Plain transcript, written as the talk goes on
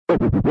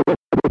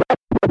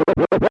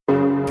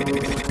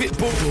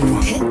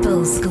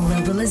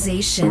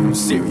Globalization.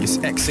 Sirius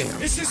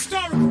XM. It's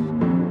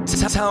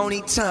historical.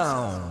 Tony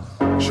Town.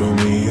 Show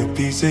me a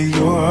piece of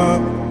your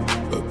heart,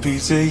 a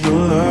piece of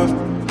your love.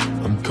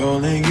 I'm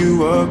calling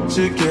you up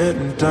to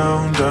getting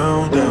down,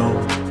 down,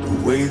 down.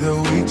 The way that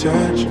we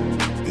touch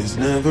is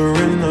never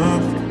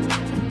enough.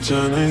 I'm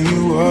turning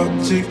you up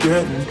to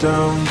getting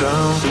down,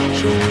 down.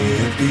 Show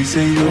me a piece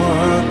of your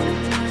heart,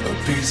 a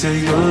piece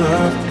of your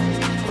love.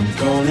 I'm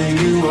calling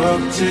you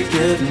up to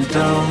getting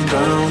down,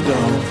 down,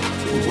 down.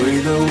 The way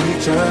that we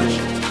touch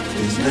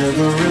is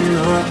never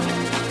enough.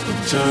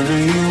 I'm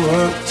turning you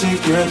up to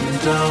getting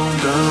down,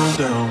 down,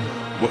 down.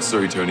 What's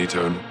Sorry Tony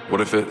Tone?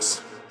 What if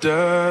it's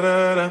Da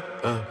da da,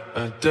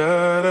 da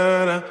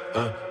da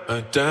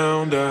da,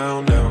 down,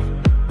 down,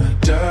 down.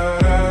 Da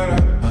da da,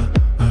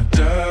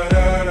 da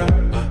da da,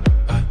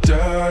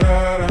 da da da,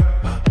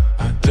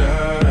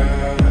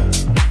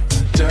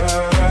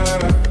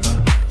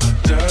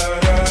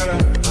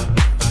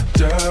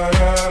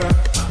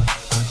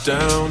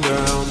 down,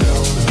 down,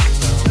 down.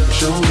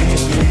 Show me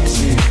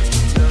easy,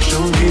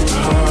 show me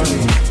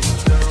party.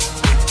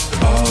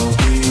 I'll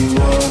be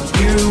what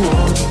you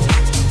want,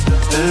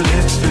 and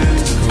it's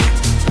physical.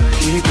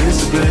 Keep it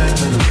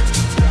subliminal.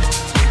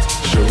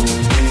 Show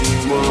me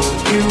what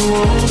you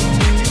want.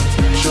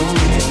 Show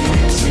me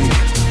easy,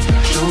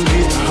 show me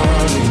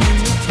party.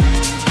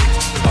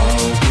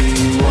 I'll be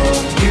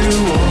what you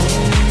want,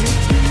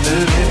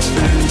 and it's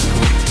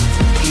physical.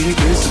 Keep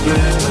it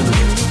subliminal.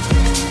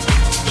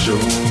 Show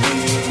me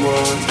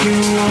what you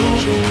want.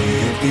 Show me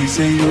a piece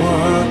of your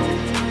heart,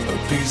 a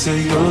piece of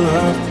your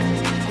love.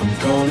 I'm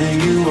calling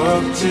you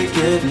up to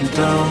getting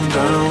down,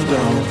 down,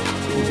 down.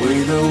 The way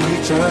that we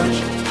touch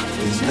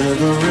is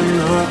never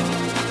enough.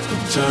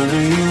 I'm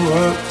turning you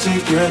up to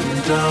getting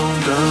down,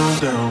 down,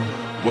 down.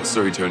 What's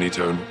Sorry Tony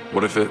Tone?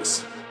 What if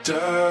it's Da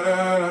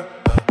da da,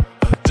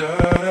 da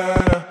da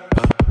da,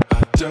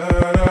 da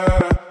da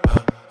da,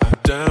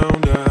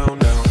 down, down, down,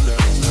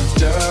 down.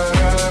 Da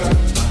da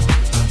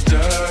da,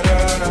 da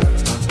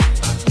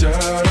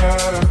da da,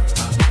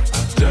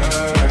 da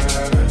da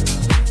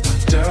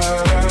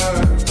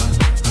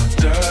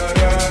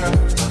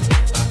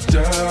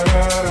da,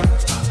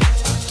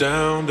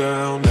 down,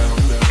 down, down,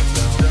 down.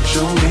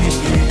 Show me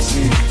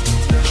easy,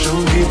 show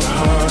me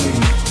party.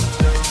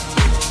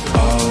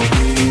 I'll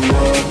be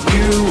what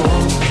you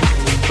want,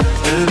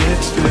 and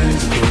it's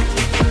physical.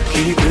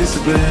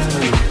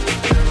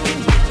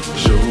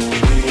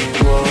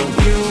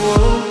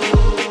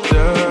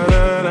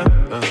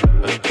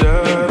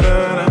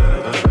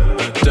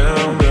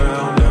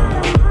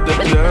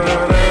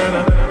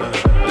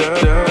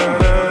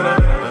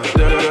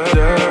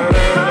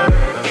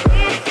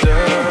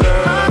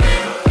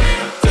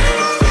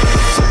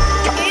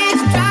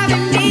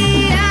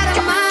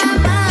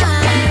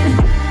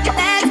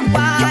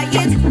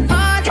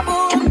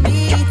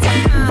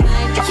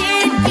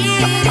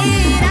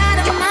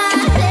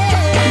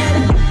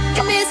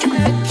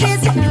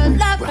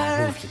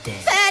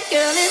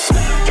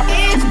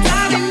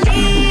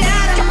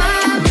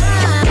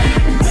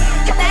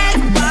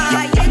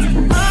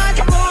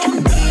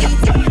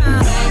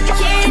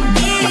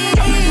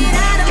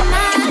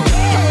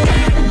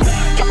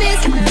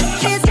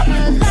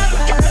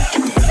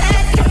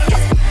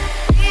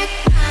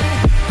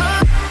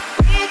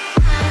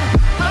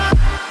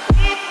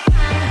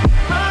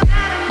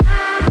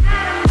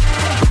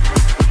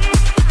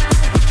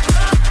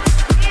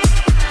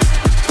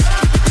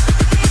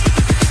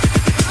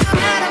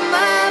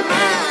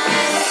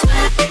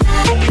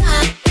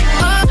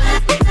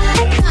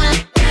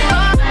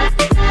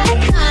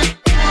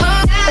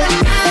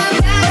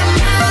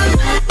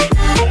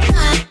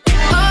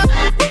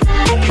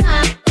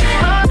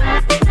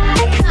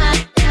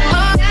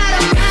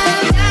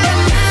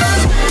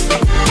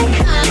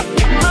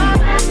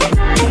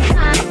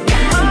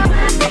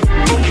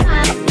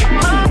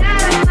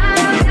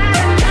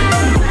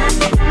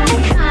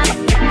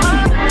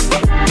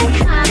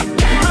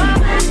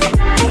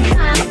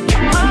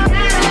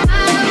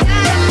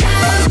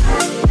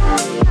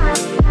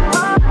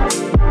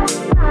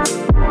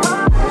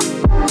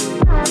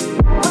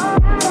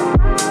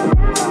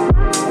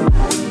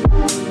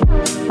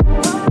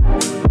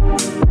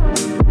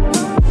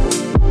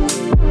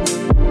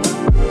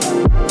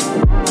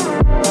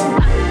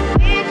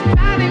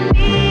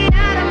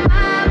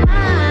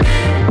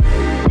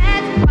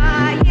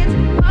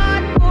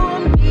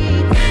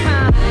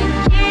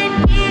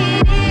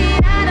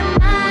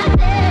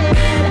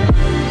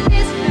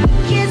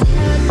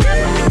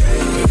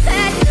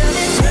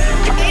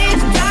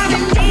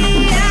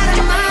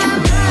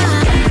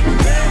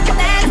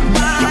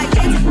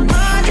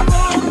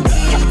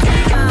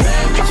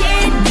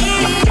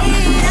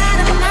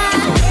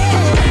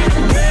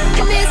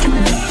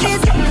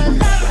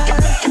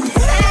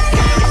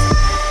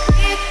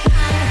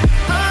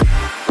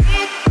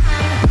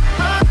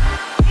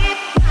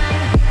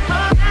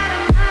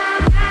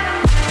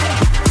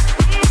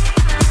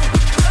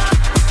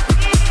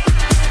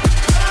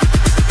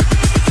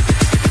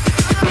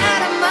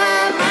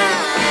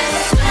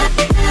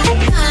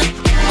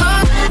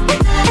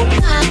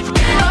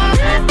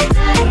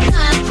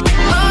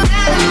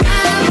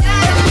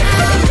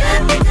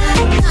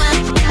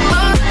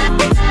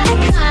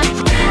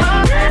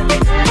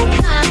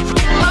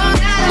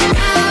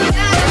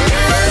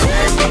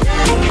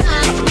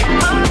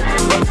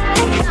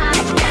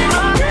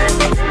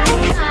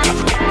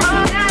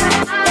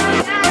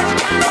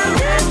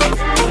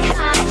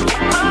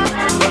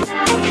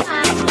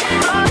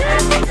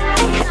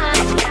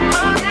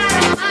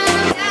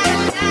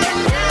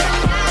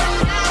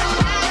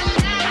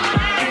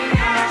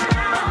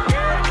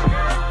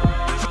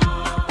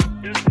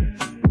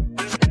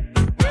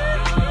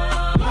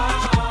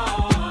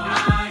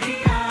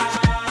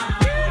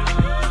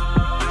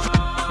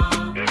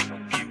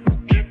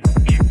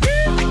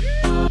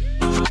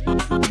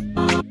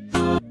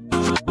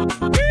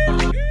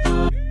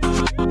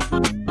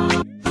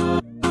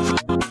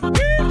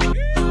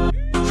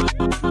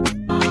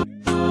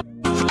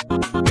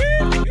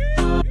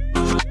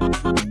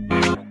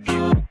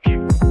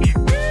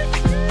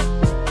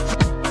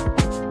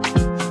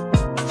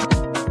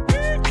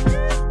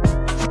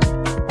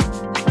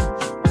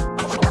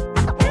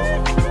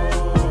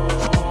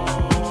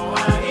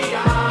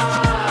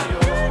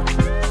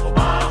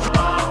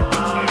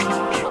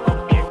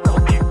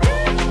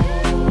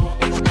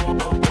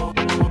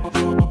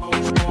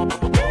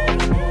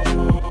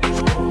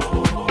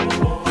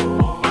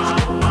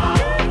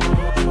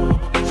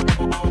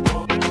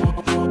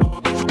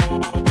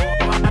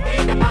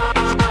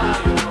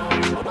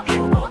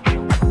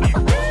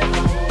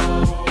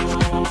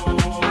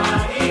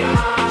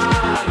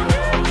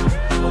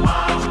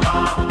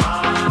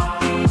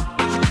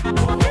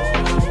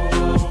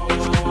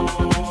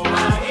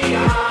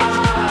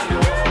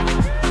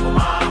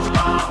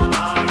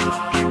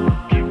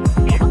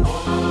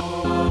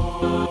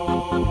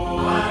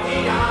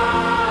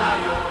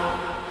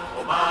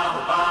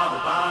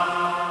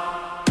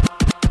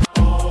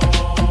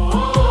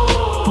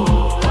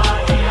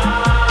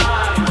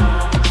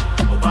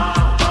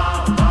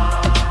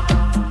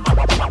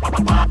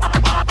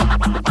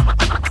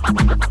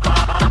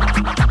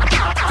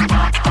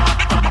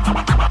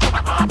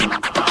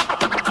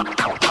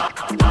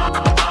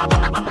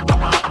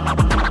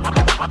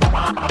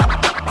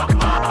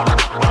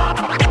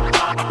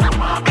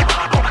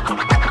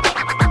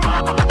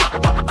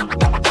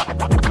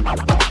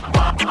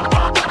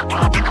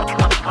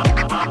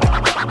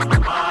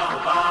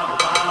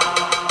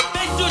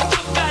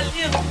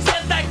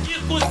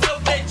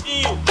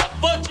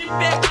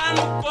 pegar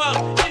no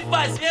colo e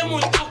fazer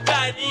muito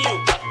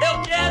carinho.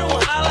 Eu quero um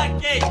rala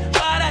quente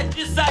para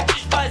te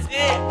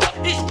satisfazer.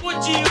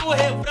 Escute o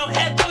refrão,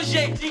 é do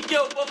jeitinho que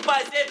eu vou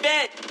fazer.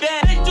 Vem,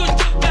 vem,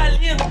 tchutchuca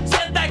lindo,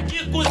 senta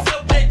aqui com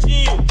seu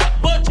pretinho.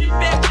 Vou te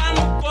pegar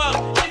no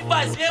colo e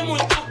fazer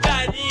muito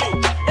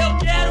carinho. Eu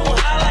quero um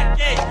rala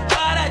quente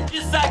para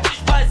te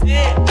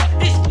satisfazer.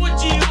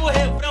 Escute o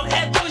refrão,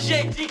 é do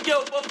jeitinho que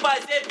eu vou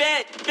fazer.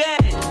 Vem,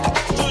 vem,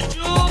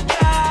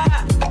 tchutchuca.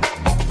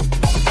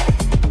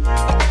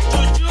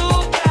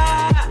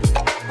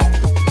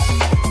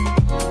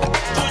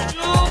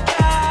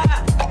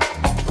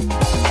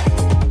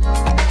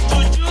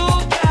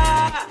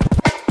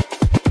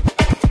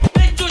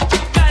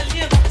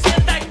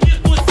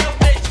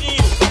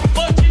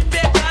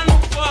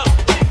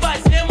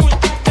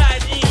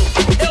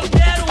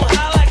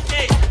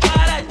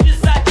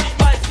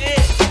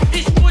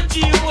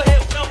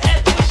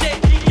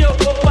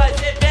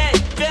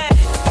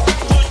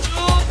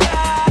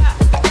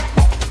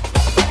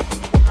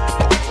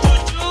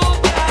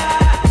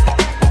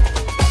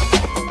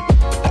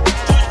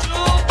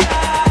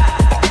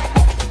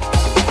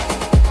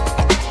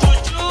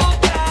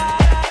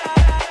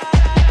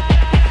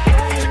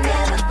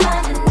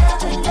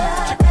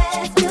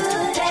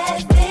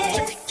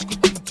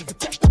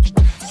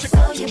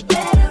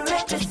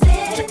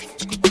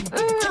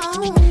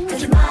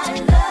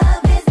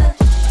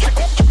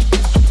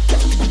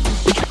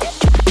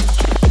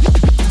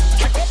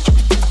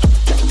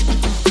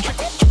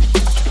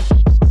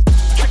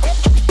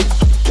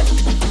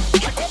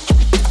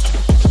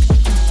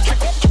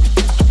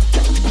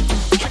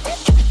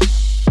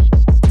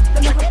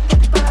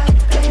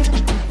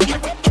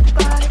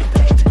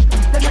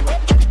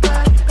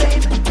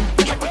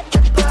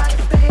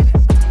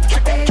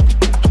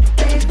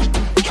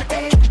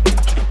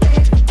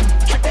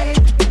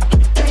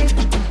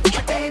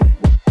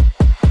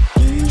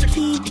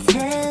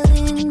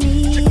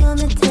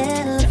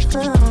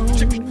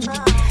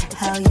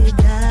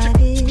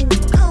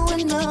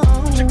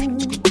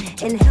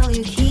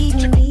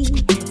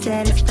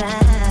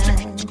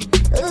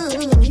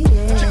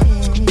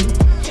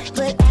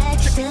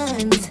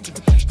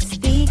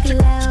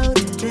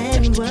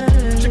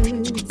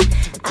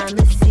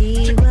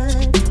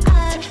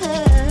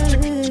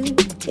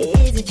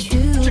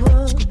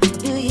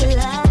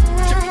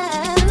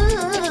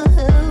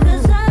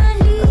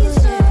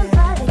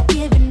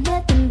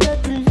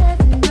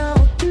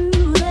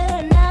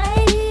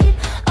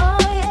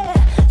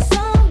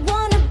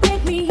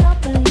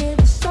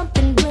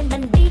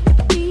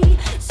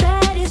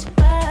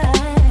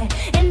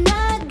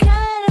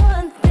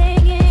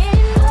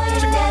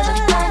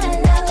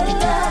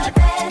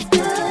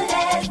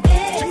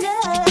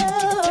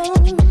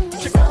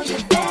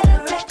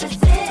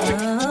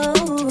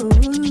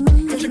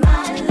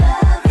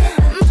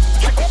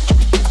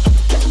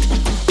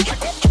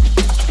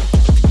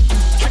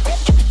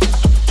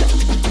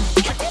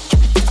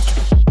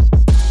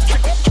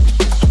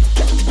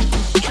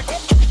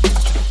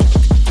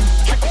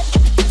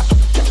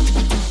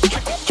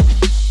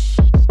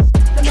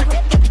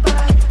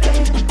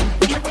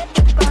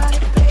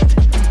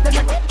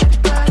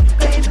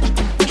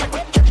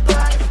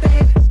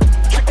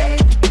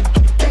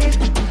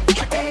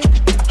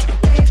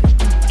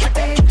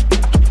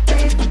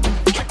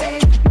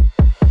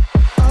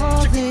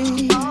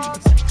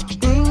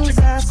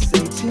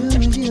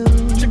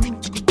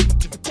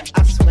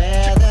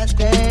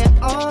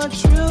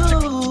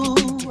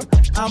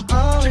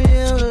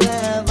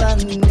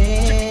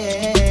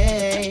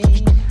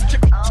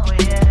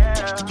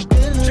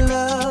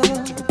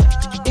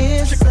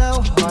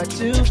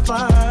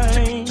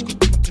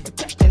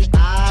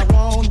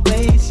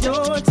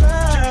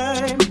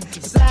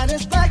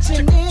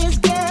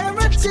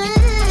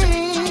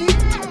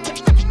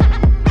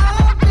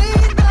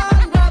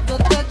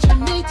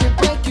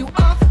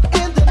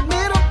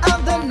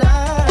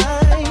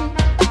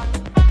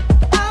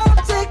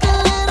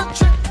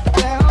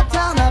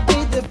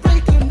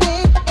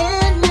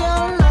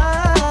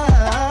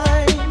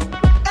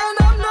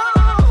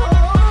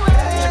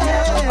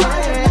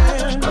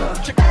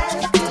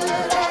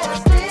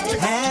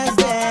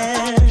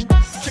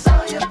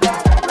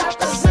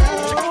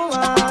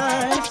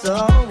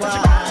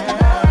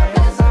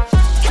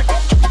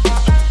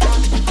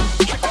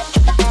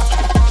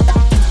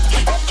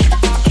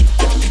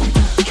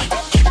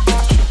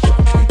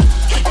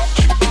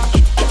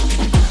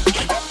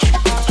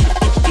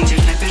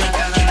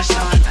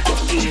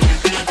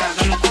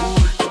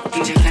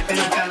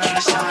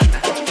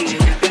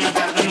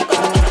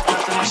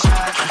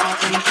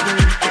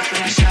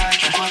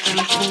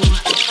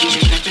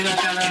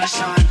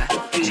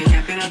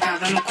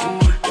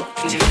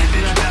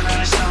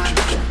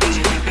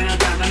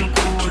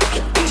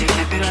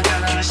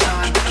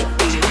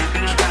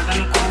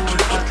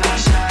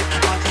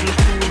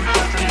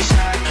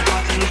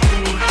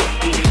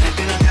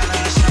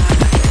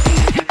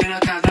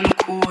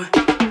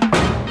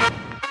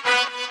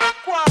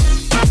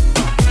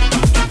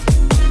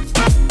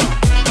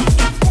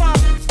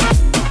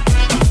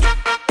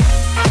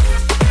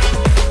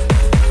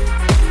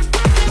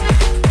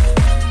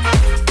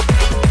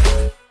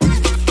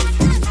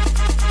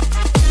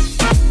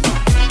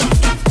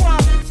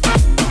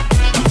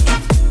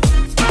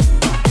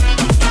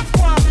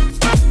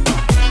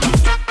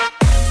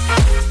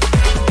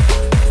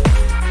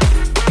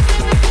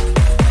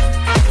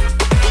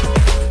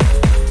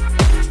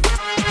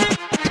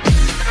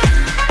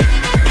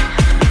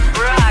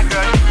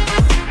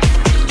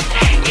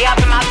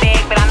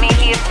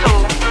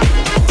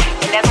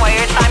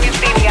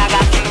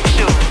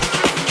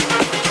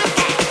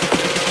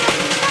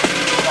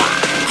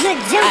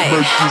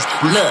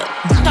 Look,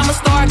 I'm a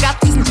star, got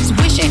these niggas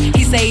wishing.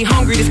 He say he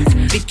hungry, this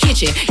the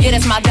kitchen. Yeah,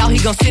 that's my dog, he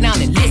gon' sit down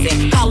and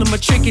listen. Call him a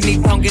trick and he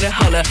don't get a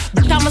holler.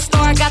 I'm a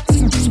star, got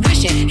these niggas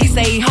wishing. He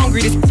say he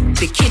hungry, this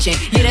the kitchen.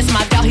 Yeah, that's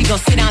my dog, he gon'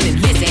 sit down and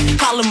listen.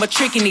 Call him a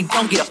trick and he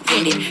don't get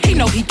offended. He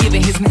know he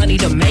giving his money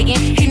to Megan.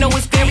 He know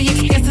it's very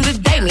expensive to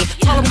date me.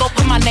 Told him go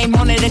put my name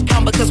on that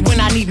account because when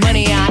I need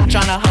money, I ain't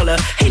tryna holler.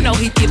 He know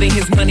he giving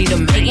his money to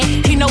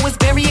Megan. He know it's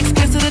very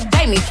expensive to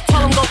date me.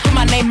 Told him go put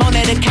my name on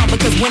that account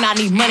because when I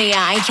need money,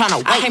 I ain't tryna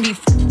wait. I can't be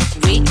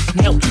with,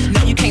 no,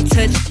 you can't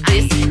touch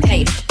this.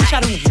 Hey, bitch,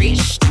 I do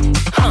rich,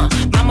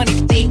 my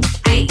money thick,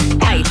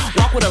 hey,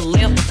 walk with a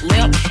limp,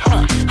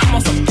 I'm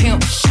on some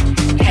pimp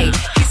shit, hey,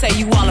 he say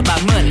you all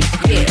about money,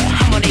 yeah,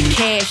 I'm on that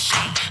cash,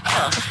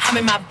 I'm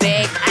in my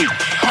bag,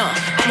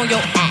 I'm on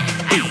your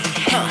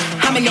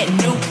I'm in that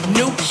new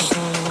shit,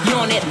 you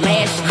on that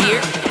last year,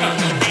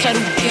 bitch, I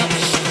do pimp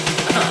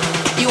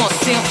shit, you on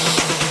simp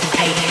shit,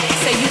 hey, he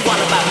say you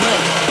all about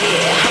money,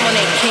 yeah, I'm on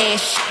that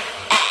cash,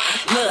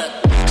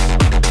 look.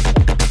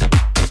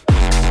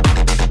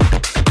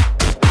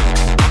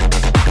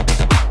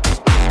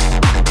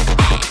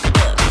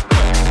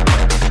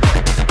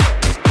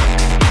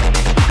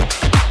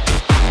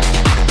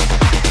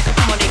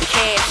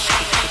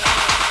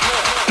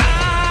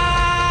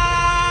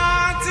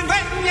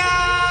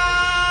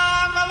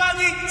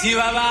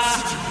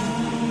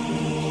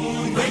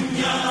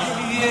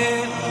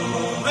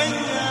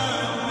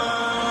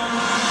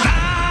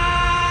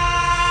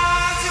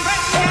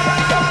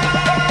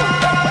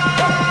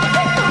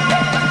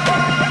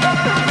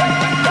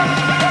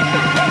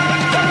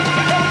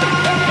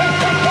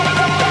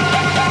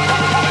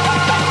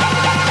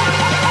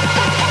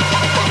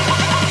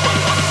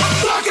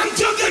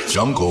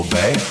 Jungle,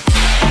 babe.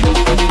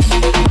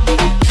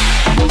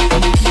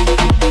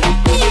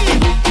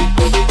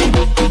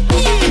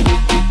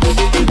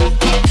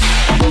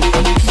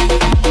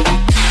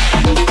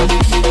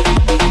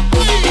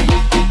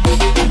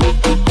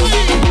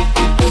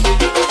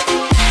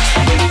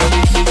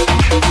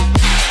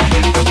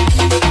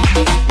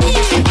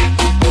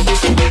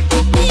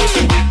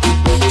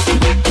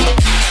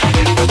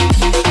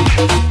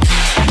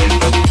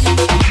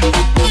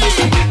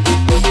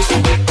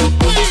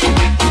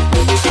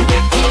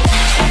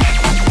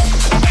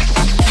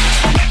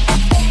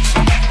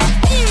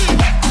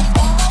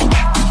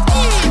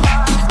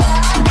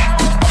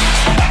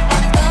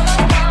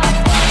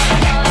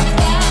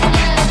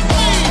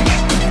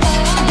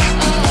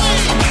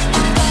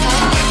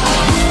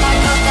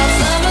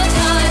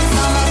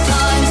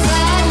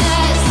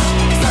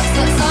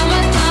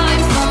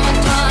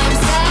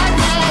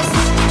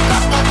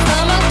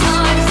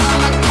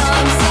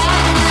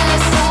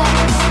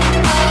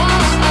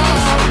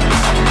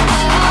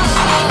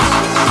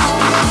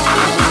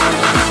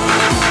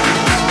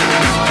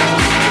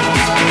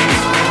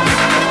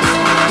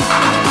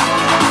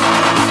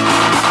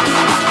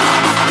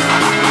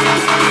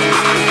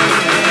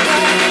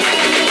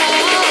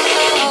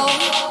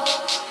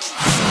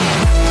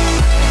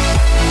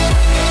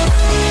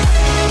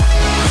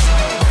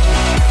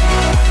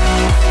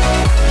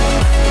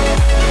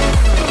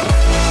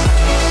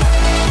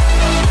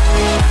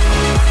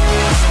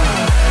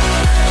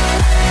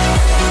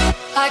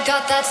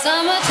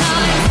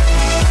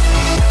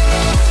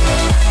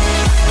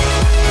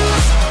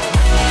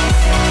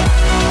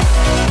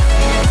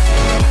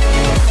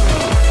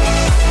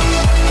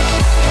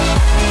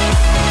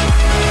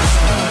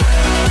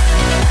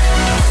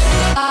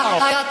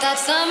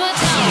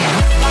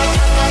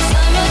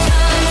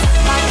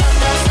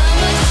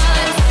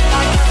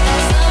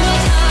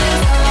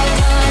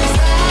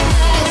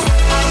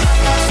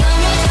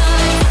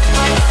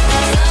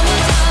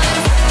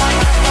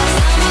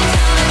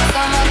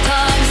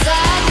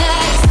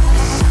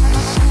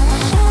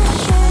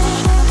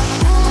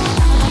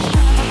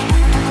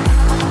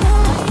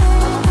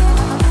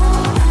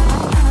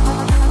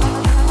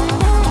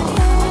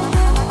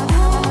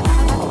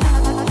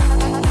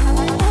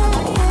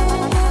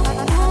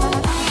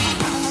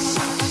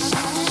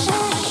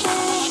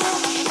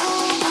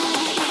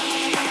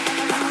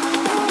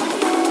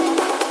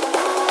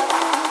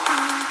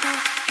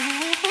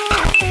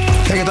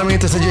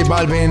 This is J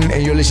Balvin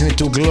and you're listening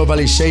to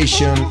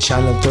Globalization,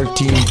 Channel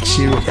 13,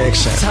 Sirius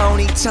XM.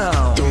 Tony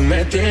Town. Tú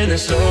me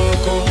tienes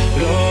loco,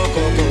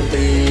 loco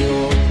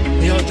contigo.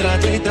 Yo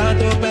trato y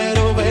trato,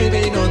 pero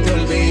baby no te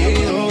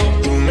olvido.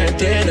 Tú me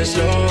tienes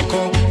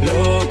loco,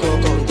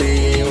 loco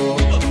contigo.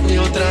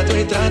 Yo trato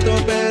y trato,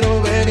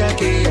 pero baby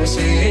aquí yo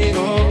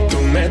sigo. Tú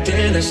me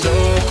tienes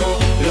loco,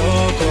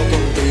 loco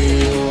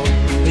contigo.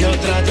 Yo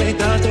trato y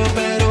trato,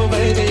 pero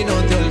baby no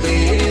te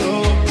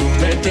olvido. Tú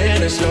me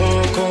tienes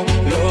loco,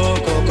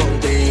 loco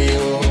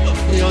contigo.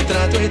 Yo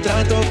trato y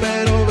trato,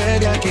 pero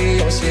baby aquí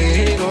yo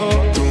sigo.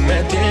 Tú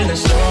me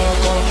tienes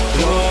loco,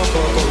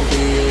 loco contigo.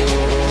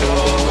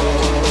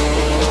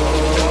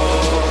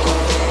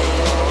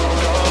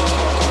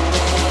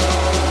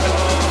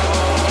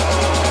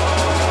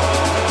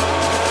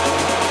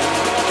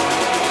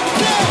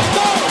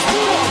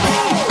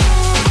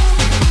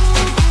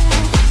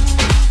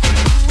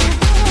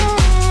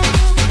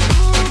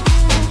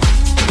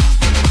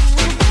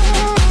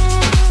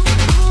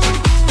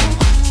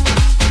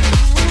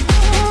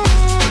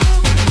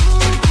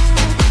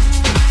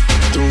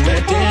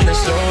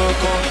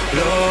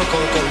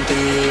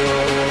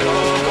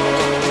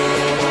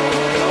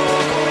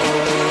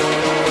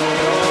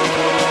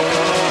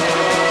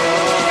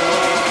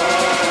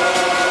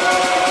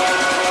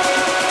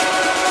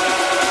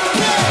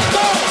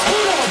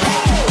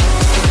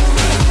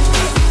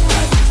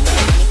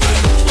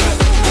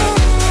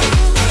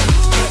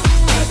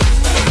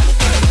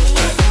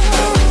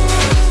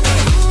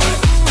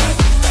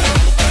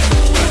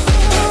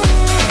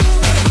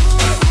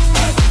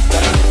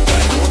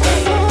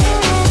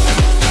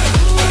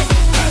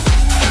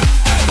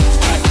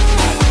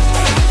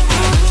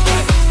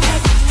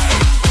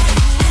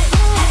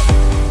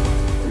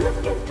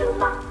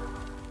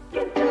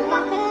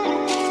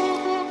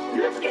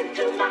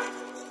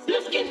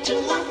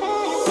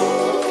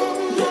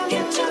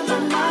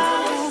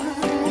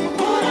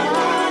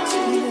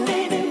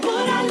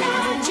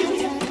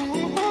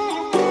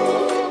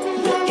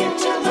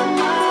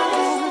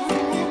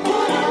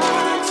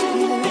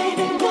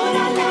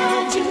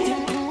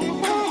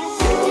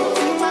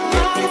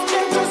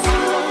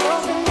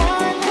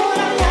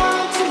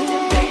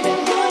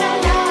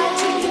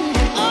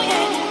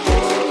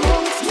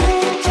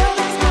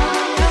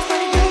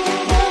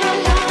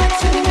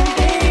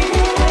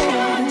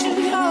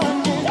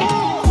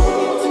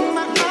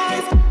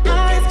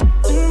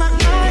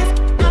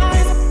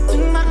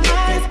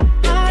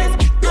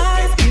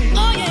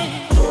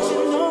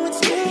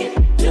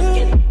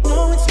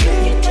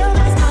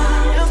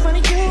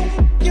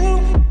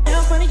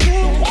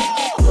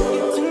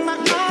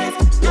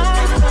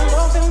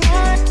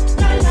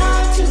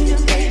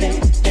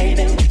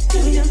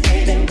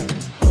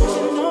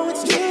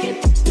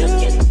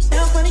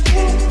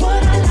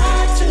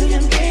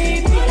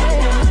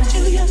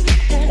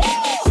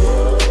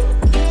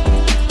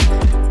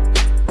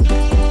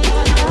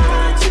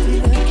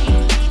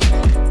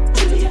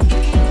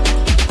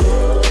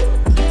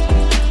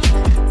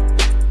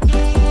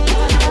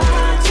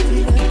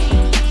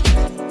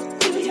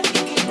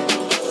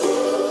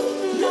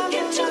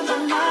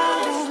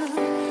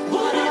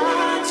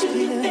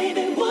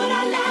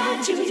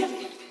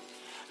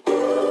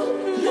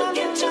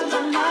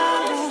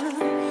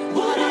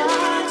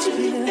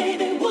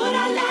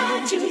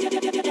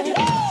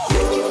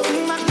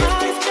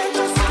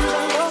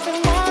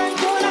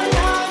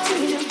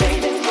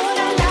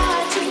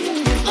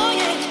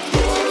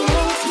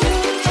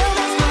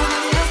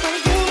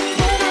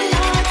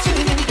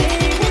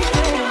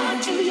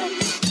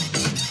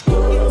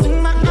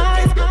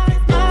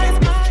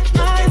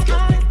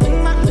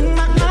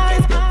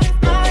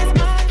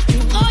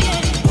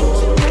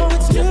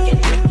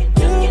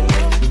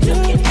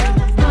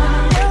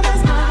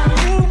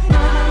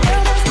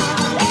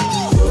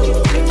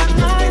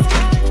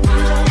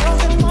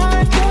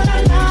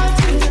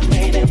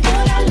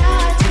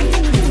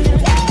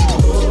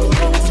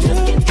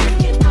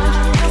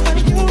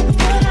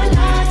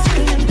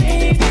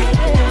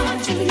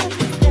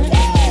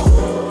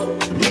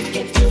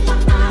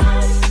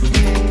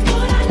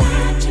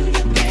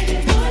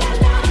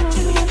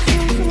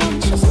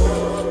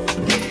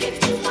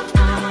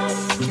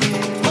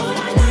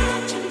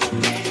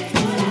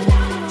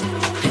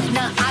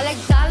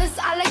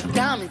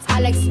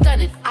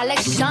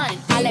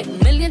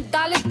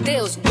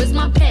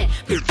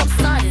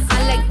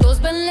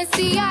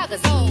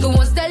 The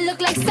ones that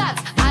look like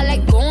socks. I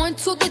like going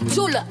to the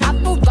Tula. I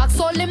put rocks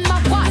all in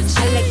my watch.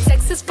 I like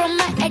texts from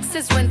my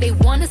exes when they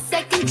want a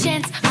second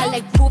chance. I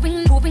like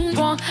proving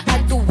wrong. I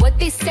do what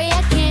they say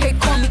I can't. They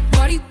call me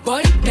Cardi,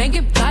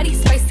 banging body,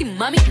 spicy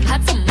mommy,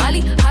 hot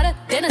tamale, hotter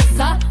than a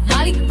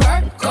Somali.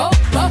 Bird, go,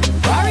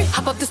 Ferrari.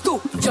 Hop up the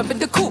stoop, jump in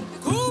the coupe.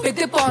 Big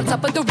dip on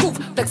top of the roof,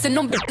 flexing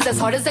on bitches as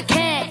hard as I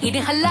can.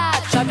 Eating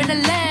halal, driving a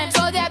lamb.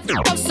 So that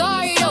I'm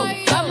sorry though.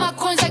 Got my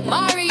coins like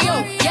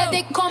Mario. Yeah,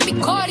 they call me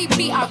Cardi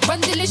B. I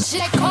run till this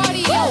shit like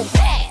cardio.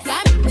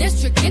 I'm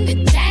district in the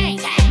gang.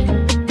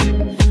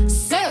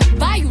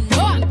 Certified, you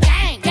know I'm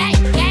gang.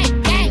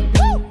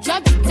 Woo.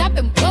 Drop the top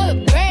and blow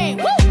the brain.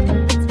 Woo.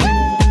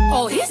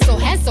 Oh, he's so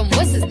handsome.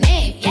 What's his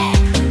name? Yeah.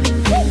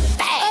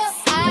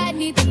 I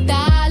need the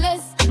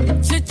dollars.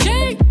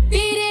 Cha-ching.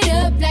 Beat it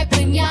up like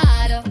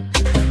piñata.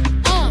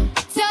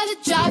 Tell the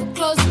drop,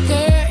 close the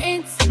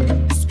curtains.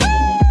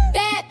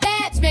 Bad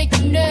babs make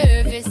you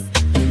nervous.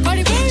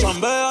 Cardi B.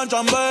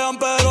 Chambean,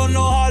 pero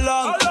no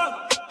jalan.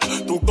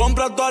 Tú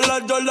compras todas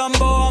las Jordan,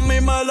 a mí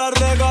me las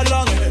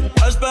regalan.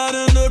 I spend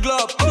in the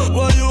club,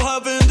 what you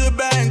have in the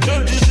bank.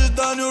 This is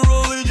the new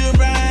religion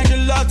bank,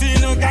 el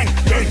latino gang.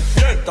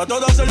 Está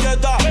toda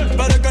servieta,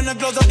 pero es que en el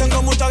closet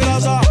tengo mucha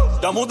grasa.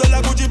 Ya mudé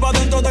la Gucci pa'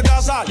 dentro de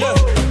casa, yeah.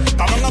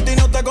 Cabrón, a ti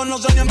no te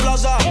conocen ni en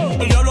plaza.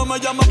 El diablo me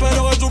llama,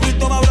 pero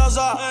Jesucristo me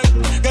abraza.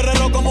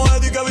 Guerrero como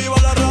Eddie, que viva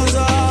la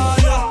raza,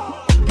 yeah.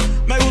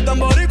 Me gustan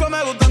boricua,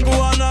 me gustan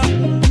cubana.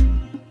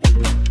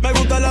 Me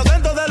gusta el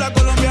acento de la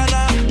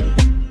colombiana.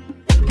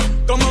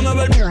 Como me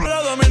ve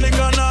la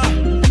dominicana.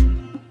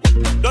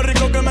 Lo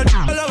rico que me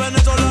la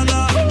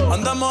venezolana.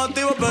 Andamos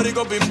activos,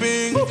 perico, pim,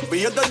 pim.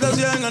 Billetes de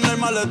 100 en el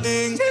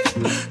maletín.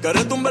 Que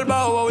retumbe el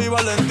bajo, Bobby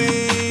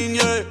Valentín,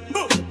 yeah.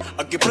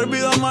 Aquí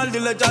prohibido mal,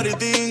 dile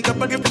charitín. Que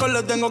per con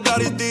le tengo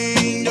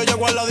claritín. Yo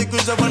llego a la disco y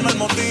se forma el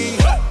motín.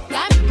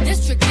 I'm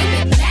district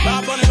in the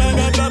gang.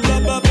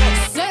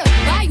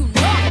 Certified, you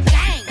know I'm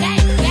gang.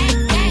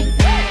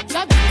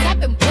 Drop the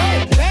top and blow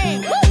the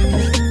brain.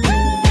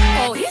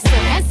 Oh, he's so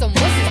handsome,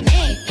 what's his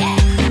name?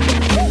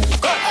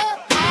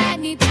 I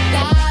need the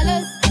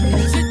dollars.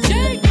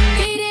 Cha-ching.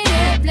 Beat it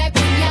up like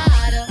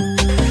piñata.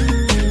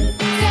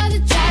 Tell the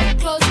drop,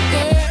 close the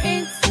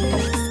curtains.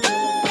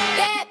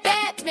 Bad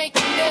babs make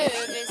you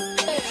nervous.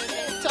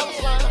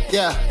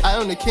 Yeah, I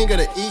am the king of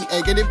the E,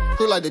 and get it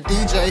through like the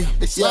DJ.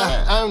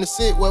 Yeah, I am the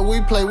sit where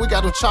we play. We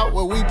got to chop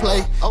where we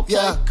play. Okay.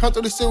 Yeah, come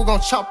through the city, we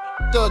gon' chop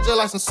just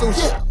like some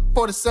sushi. Yeah.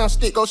 47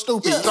 stick, go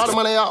stupid. Got the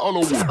money out on the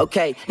wall.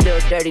 Okay, little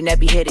dirty,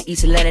 nappy headed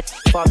East Atlantic.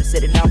 Father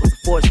said it, I was a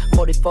force.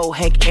 44,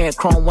 Hank, Aaron,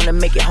 Chrome. Wanna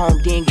make it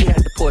home, then get out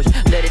the Porsche.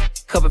 Let it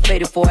cover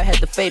faded for. I had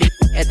to fade it.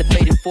 Had to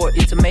fade it for.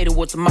 It's tomato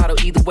or tomato.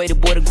 Either way, the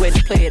boy the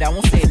greatest play it. I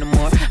won't say it no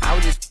more. I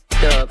was just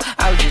up.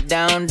 I was just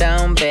down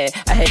bad.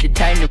 I had to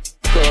tighten the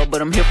up,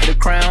 but I'm here for the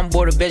crown.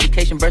 Board of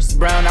Education versus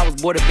Brown. I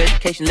was board of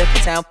Education, left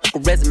for town. A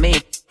resume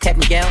and tap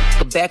me down.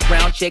 A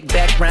background check,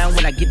 background.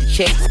 When I get the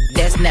check,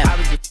 that's now. I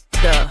was just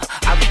up.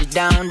 I was just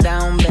down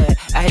bad.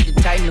 I had to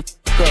tighten the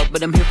up,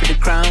 but I'm here for the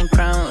crown.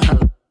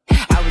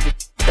 I was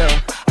just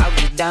up. I was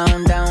just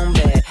down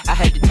bad. I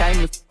had to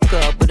tighten the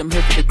up, but I'm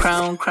here for the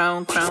crown.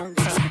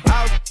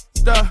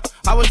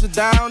 I was just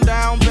down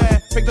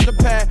bad. Pick up the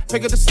pad,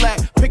 pick up the slack,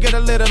 pick up the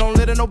litter, don't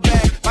litter no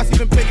bag. Bossy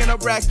been picking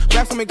up racks,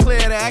 raps them in clear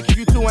to act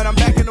you too. And I'm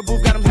back in the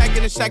booth, got them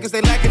hacking the shackers,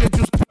 they lacking the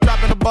juice.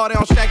 Dropping the ball, they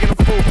on stacking the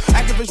fool.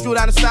 Activists drew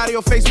down the side of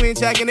your face, we ain't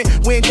jacking it.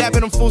 We ain't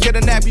dapping them fools, get a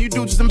nappy, you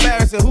do just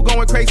embarrassing. Who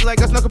going crazy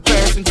like us, no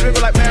comparison.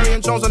 Dribble like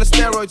Marion Jones on the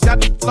steroids, y'all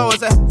slow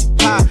as a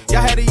high.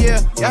 Y'all had a year,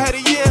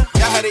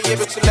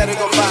 but you let it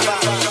go by.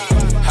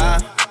 Huh?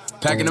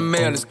 Packing the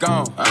mail, it's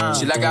gone.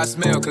 She like I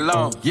smell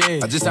cologne.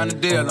 Yeah, I just signed a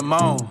deal, I'm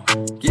on.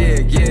 Yeah.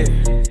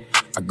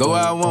 I go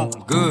where I want,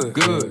 I'm good.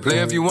 Play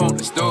if you want,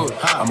 let's do it.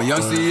 I'm a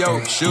young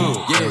CEO, sure.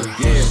 Yeah.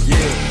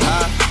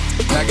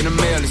 Packing the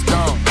mail, it's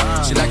gone.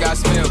 She like I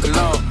smell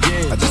cologne.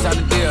 I just signed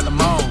a deal, I'm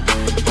on.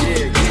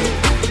 Yeah.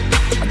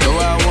 I go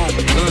where I want,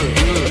 I'm good.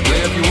 Play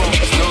if you want,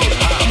 let's do it.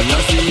 I'm a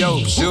young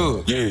CEO,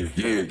 sure.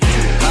 Yeah.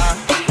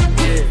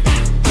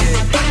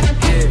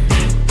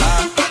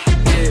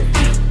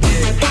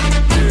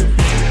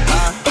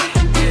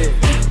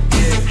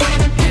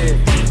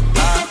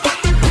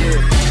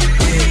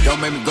 Don't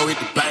make me go hit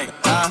the bank.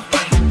 I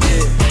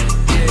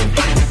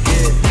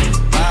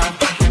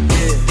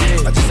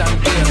just signed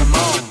a deal, I'm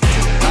on.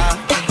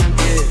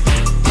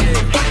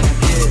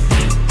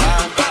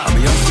 I'm a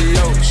young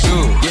CEO,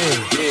 sure.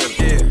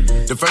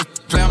 Yeah. The first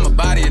play on my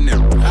body in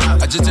there.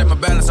 I just check my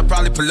balance, I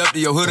probably pull up to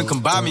your hood and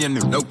come buy me a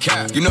new. No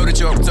cap. You know that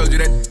your told you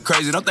that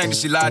crazy. Don't think that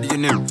she lied to you,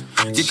 new.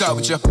 Get caught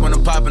with you when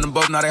I'm popping them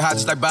both. Now they hot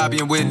just like Bobby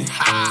and Whitney.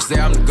 Say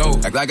I'm the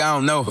GOAT, act like I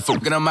don't know. But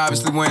fucking I'm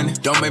obviously winning.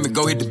 Don't make me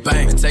go hit the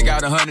bank and take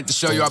out 100 to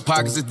show you our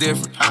pockets is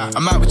different.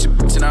 I'm out with your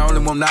bitch and I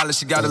only want knowledge.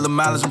 She got a little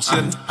mileage, I'm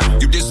chillin'.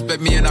 You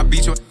disrespect me and I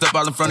beat you up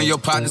all in front of your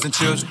partners and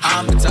children.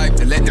 I'm the type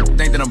that let them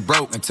think that I'm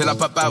broke until I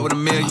pop out with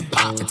 $1 million.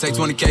 And take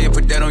 20K and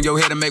put that on your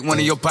head and make one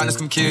of your partners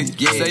come kill you.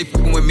 Yeah. Say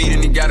fucking with me,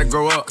 then he gotta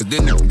grow up. Cause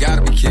this nigga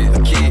gotta be kid.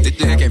 This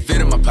thing can't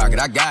fit in my pocket.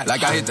 I got it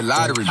like I hit the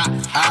lottery.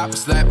 I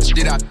slap the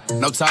shit out,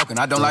 no talking.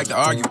 I don't like to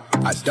argue.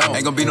 I don't.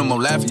 Ain't gonna be no more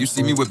laughing. You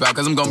see me whip out,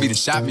 cause I'm gonna be the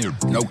shot me.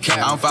 No cap.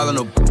 I don't follow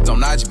no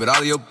on IG, but all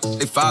of your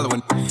they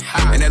following.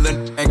 And that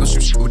little ain't gon'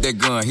 shoot shit with that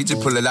gun. He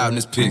just pull it out in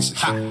this picture.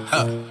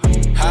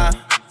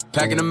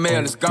 Packing the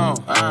mail, it's gone.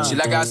 She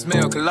like I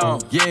smell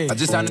cologne. Yeah. I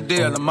just signed a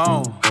deal, I'm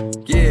on.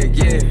 Yeah,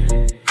 yeah.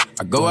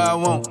 I go where I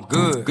want, I'm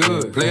good,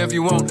 good. Play if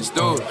you want, let's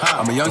do it.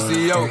 I'm a young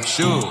CEO,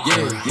 sure.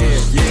 Yeah, yeah,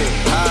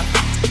 yeah.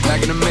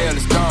 Packing the mail,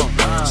 it's gone.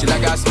 She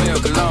like I smell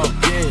cologne.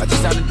 Yeah. I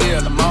just signed a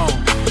deal, I'm on.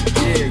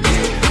 Yeah,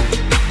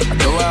 yeah. I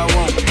go where I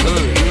want, I'm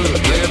good,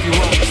 good. Play if you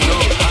want, let's do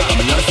it. I'm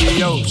a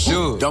young CEO,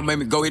 sure. Don't make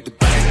me go hit the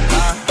thing.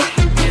 Yeah,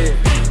 yeah, yeah.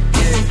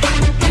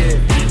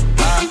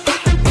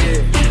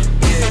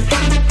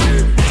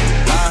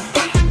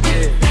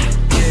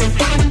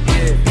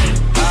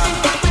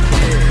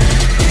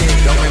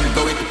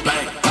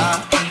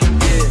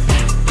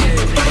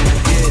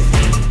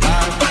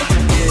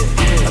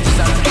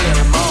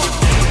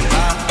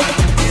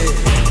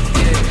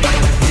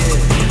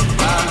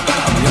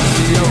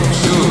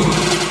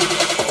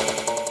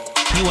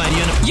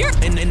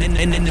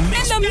 In the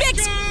mix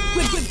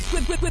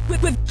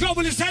with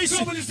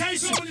Globalization.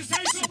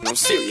 I'm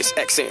serious,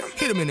 XM.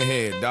 Hit him in the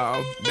head,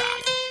 dog.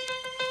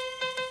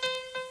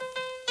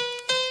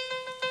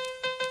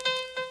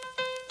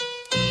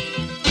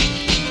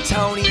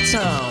 Tony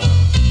Town.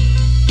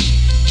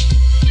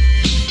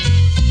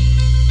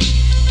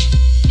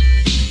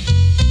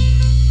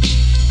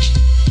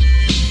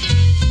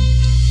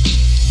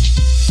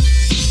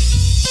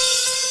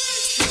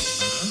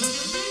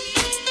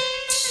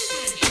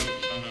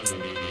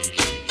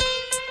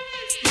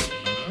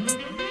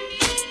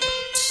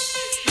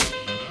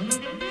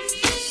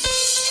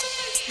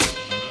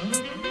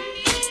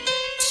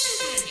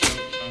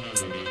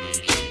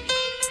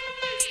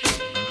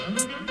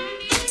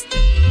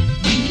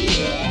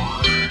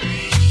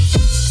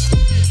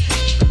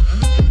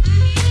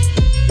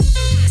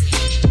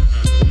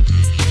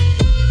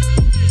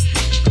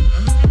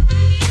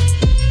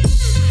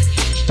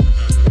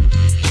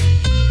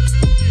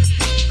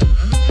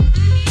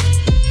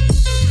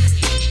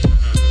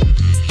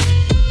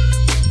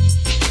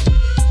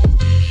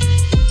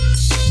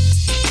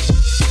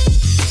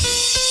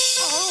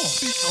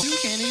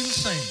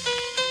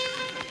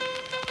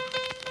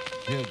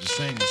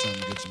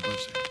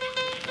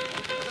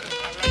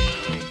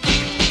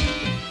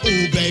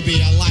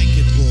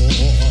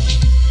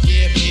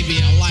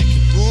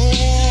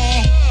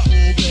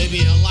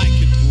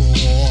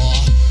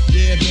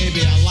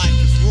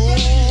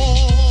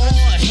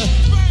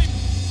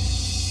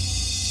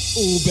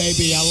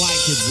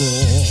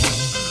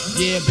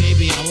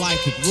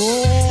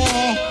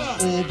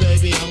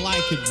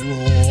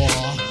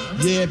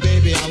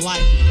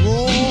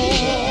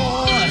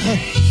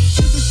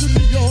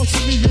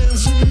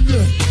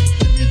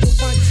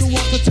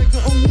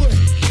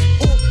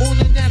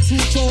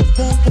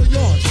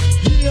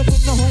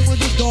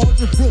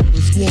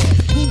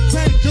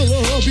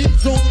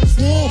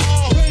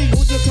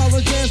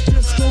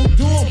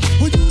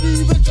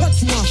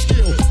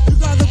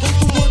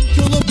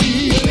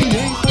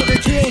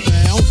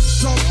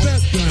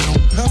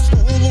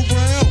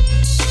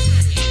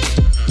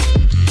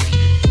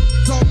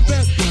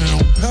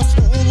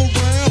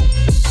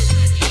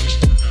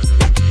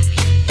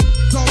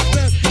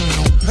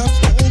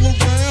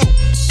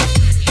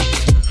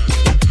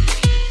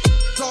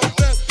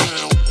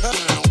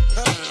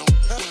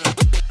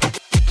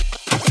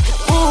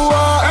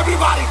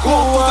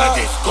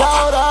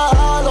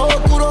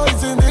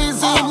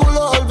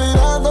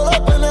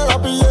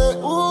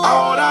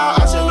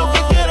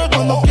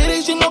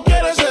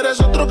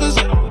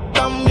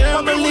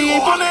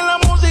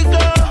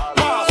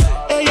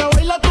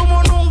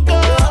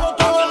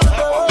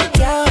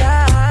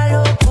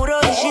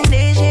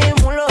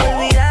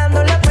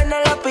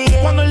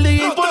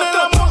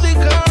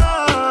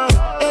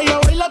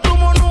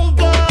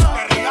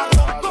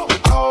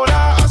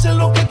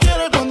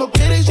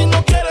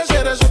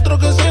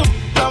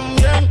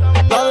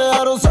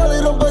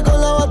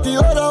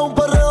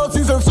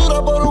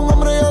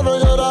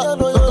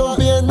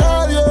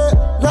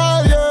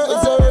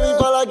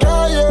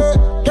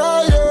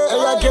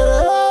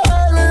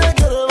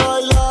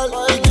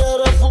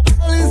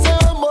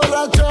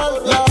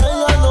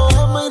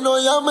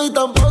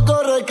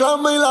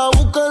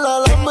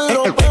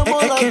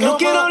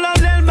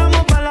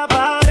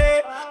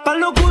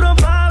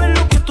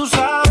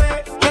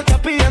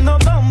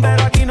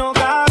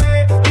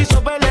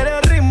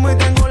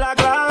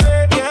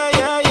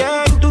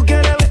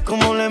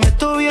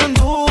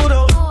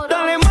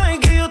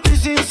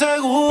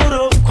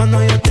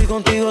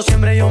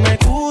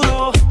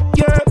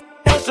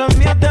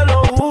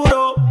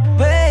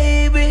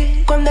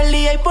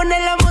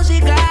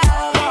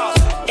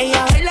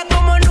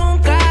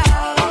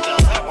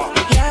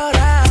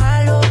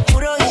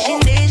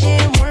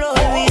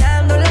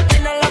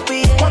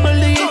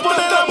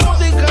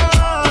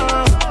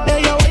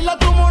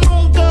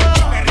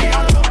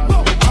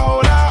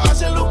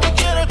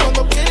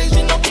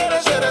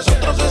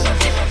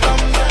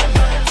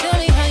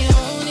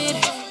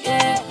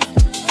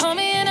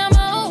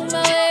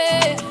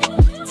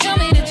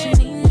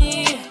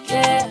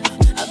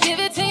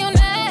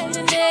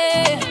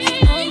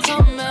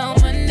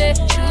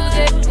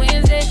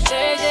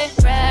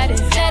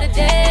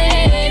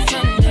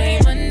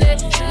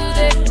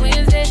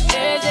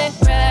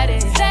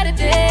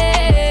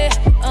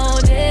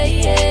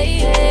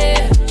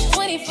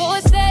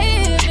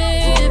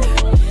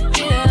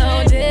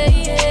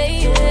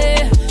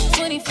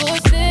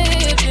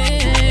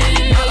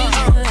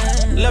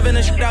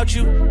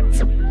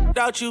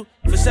 without you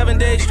for 7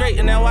 days straight,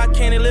 and now I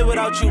can't live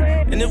without you.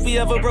 And if we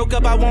ever broke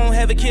up, I won't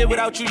have a kid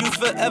without you. You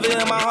forever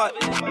in my heart.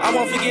 I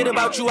won't forget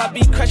about you. I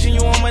be crushing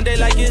you on Monday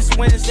like it's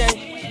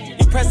Wednesday.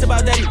 You pressed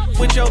about that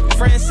what your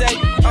friends say.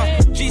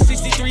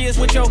 G63 is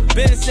what your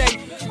business say.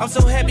 I'm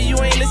so happy you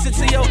ain't listen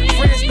to your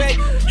friends, babe.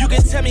 You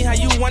can tell me how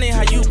you want it,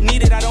 how you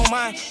need it, I don't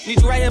mind.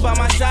 Need you right here by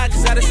my side,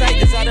 cause out of sight,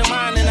 cause out of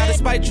mind. And out of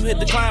spite, you hit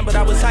decline, but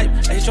I was hype.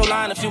 I hit your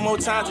line a few more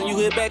times, and you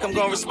hit back, I'm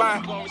gonna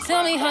respond.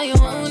 Tell me how you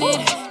want it,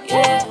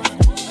 yeah.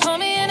 Call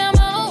me and I'm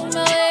on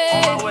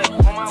my way.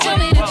 Tell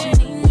me that you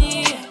need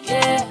me,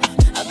 yeah.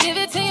 I'll give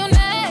it to you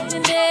night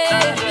and day.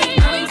 I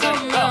ain't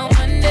talking about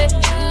Monday,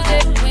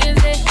 Tuesday,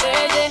 Wednesday,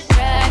 Thursday,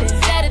 Friday,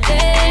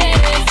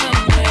 Saturday,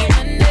 Sunday,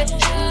 Monday,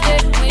 Tuesday,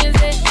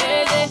 Wednesday,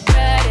 Thursday,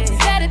 Friday,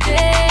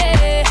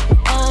 Saturday.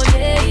 Oh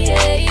yeah,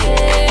 yeah,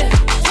 yeah.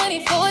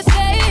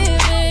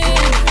 24/7.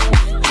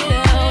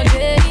 Yeah, oh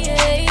yeah,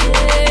 yeah,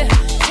 yeah.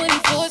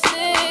 24/7.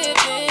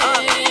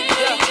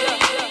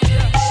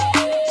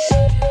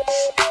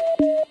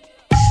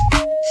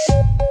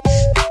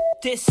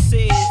 This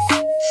is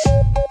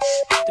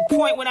the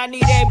point when I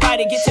need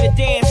everybody to get to the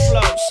dance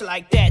floor. Just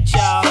like that,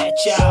 y'all. That,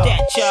 y'all.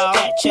 That, y'all.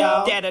 That,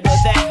 y'all. That, or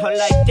that, or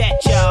like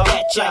that, y'all.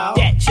 That, y'all.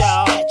 That,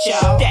 y'all. That,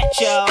 y'all. That,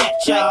 y'all.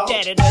 That, y'all.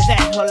 That, or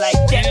that, or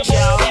like that,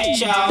 y'all. That,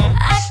 y'all.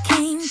 I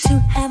came to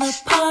have a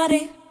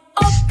party,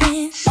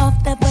 open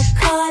off the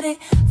Bacardi,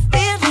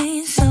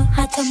 feeling so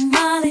hot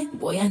tamale.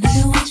 Boy, I know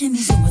you're watching me,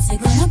 so what's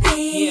it gonna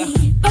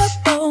be?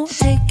 Purple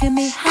taking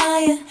me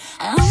higher,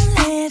 I'm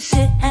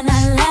lifted and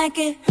I like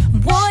it.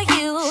 Boy,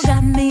 you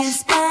got me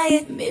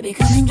inspired. Baby,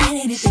 come and get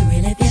it if you're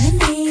really feeling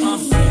me.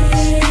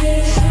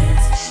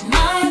 It's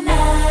my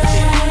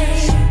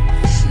night,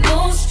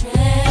 no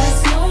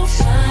stress, no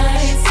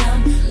fights.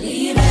 I'm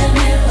leaving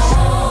it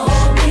all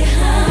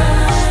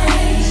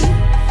behind.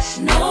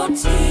 No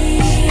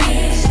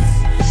tears,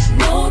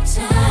 no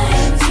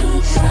time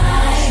to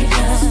cry.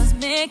 Just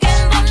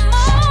making the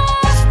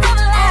most of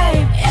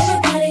life.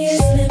 Everybody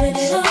is living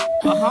it up.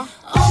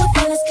 All the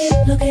fellas keep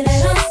looking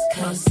at us,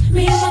 cause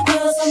me and my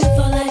girls on the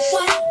floor like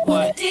what?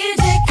 What? The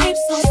DJ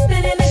keeps on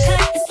spinning the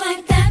cut. It's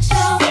like that,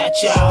 y'all.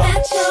 That, y'all.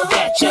 That, y'all.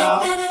 That,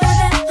 y'all. I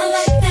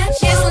like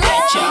that, y'all.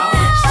 That, y'all.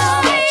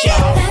 That,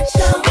 y'all. That,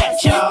 y'all.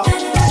 That, y'all. I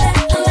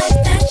like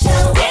that,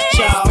 y'all. That,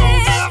 y'all.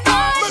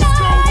 Let's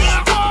go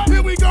now.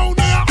 Here we go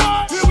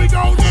now. Here we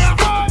go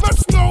now.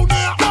 Let's go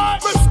now.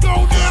 Let's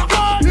go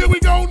now. Here we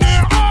go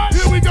now.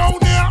 Here we go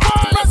now.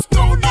 Let's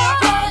go now.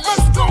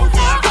 Let's go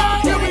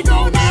now. Here we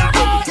go now.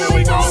 Here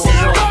we go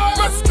now.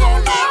 Let's go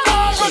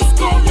now. Let's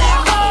go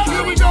now.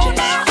 Here we go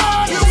now.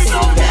 Here we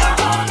go now.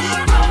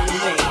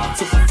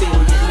 To fulfill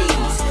your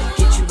needs,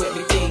 get you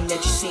everything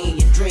that you see in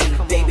your dream,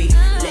 baby.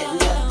 Let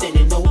nothing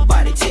and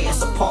nobody tear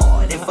us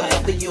apart, and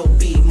forever you'll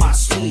be my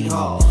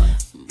sweetheart.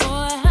 Boy,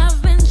 I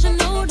haven't you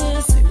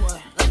noticed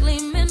the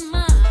gleam in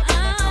my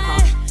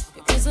eye?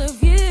 Because of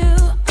you,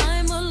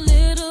 I'm a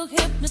little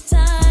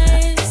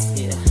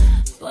hypnotized.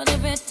 But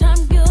every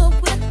time you're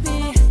with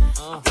me,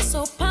 I feel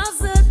so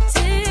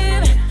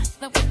positive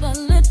that with a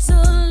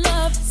little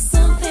love,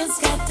 something's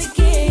got to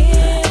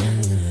give.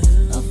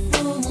 A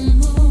full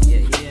moon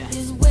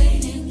is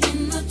waiting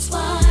in the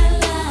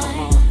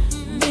twilight.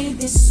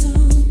 Maybe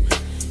soon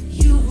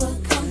you will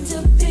come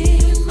to be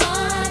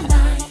my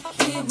light.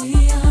 Here we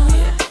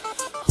are,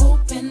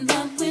 hoping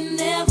that we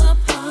never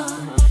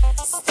part.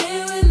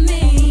 Stay with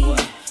me,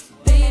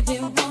 baby,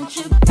 won't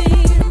you be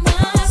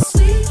my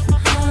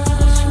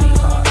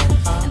sweetheart?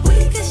 And we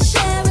could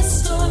share a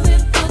story,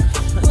 but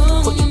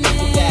Put your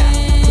people down.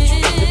 Put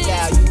your people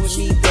down. You and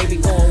me, baby,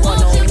 going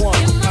one on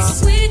one. my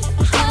sweetheart,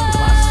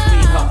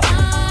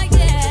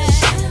 yeah.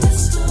 Share a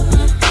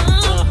story,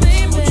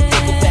 baby. Put your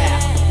people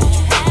down. Put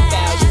your people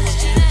down. You and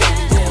me,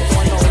 baby, going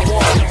one on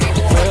one.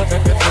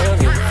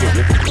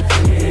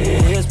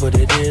 It is what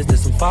it is,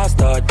 there's some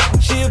 5-star.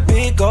 She a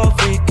big old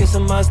freak, it's a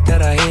must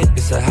that I hit.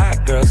 It's a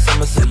hot girl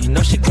summer, so you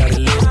know she got it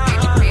lit.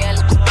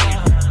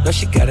 Know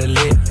she got it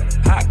lit.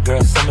 Hot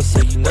girl summer, so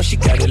you know she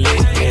got it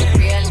lit.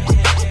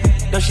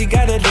 Yeah. Know she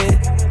got it lit.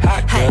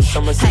 Hot girl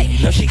summer, so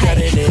you know she got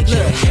it lit.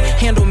 Look,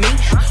 handle me?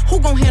 Who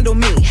gon' handle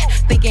me?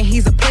 Thinking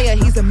he's a player,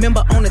 he's a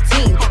member on the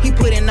team. He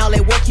put in all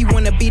that work, he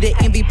wanna be the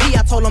MVP.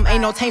 I told him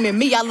ain't no taming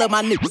me, I love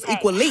my niggas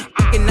equally.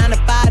 Fucking 9 to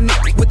 5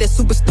 niggas with that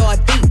superstar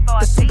beat.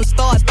 The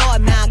superstar star,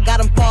 now I got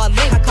him far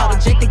link. I called a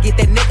Jake to get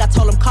that nigga, I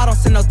told him call, don't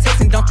send no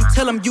text. And don't you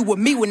tell him you with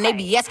me when they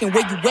be asking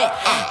where you at.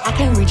 I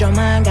can't read your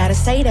mind, gotta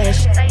say that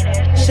shit.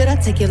 Should I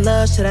take your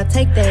love, should I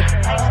take that?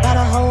 Got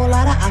a whole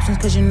lot of options,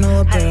 cause you know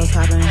a girl's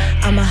hopping.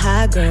 I'm a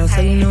high girl, so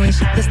you know ain't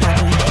shit that's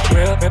stopping.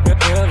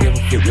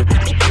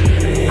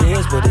 It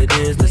is what it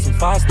is, listen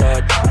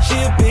 5-star. She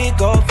a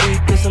big old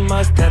freak, it's a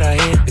must that I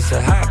hit. It's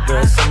a hot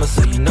girl summer,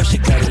 so you know she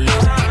got it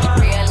lit.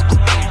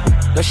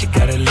 Know she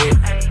got it lit.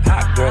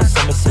 Hot girl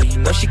summer, so you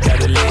know she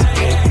got it lit.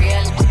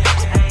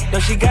 Yeah. Know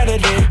she got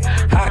it lit.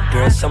 Hot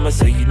girl summer,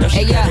 so you know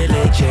she got it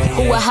lit. Yeah,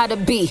 Who a how to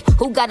be?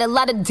 Who got a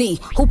lot of D?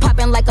 Who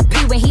poppin' like a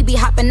P when he be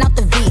hopping out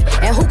the V?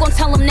 And who gon'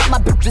 tell him that my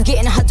bitch is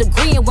getting her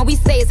degree? And when we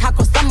say it's hot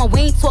girl summer,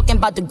 we ain't talking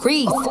about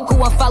degrees. Who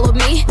won't follow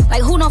me?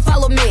 Like who don't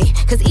follow me?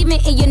 Cause even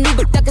in your new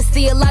bitch, I can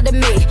see a lot of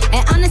me.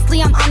 And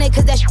honestly, I'm on it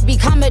cause that shit be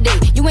comedy.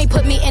 You ain't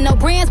put me in no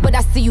brands, but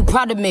I see you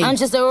proud of me. I'm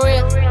just a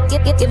real,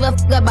 give a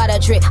fuck about a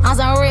trick. I'm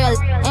some real,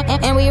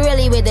 and we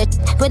really with it.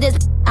 Put this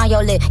on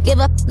your lip. Give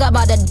a fuck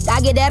about the, I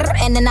get that,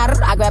 and then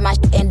I grab my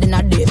shit, and then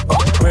I dip.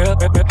 Real,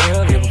 it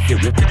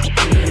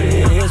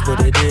is what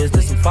it is,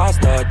 this some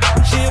 5-star.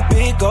 She a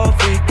big old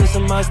freak, it's a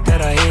must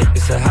that I hit.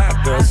 It's a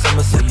hot girl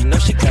summer, so you know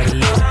she got it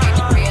lit.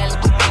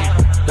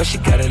 Know she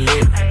got it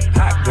lit.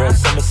 Hot girl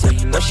summer, so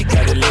you know she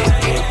got it lit.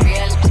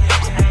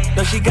 Yeah.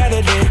 Know she got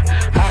it lit.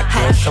 Hot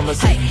girl summer,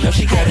 so you know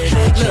she got it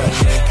lit.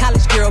 Look,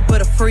 college girl,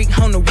 but a freak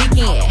on the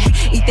weekend.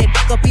 Eat that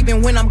dick up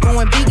even when I'm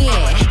going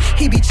vegan.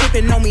 He be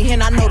tripping on me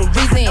and I know the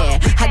reason.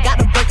 I got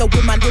to break up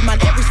with my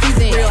every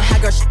season. Real high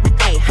girl shit,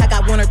 ayy. I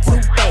got 1 or 2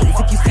 days.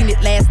 If you seen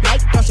it last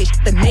night, don't say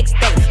shit the next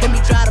day. Let me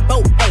drive the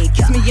boat, ayy.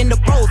 Kiss me in the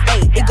pros,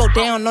 ayy. It go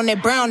down on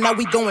that brown, now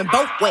we going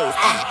both ways.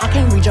 I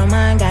can't read your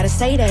mind, gotta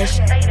say that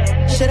shit.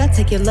 Should I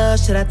take your love,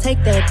 should I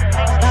take that?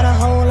 Got a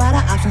whole lot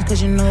of options,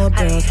 cause you know a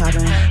girl's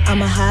hopping.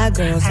 I'm a high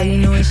girl, so you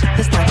know ain't shit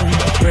that's stopping.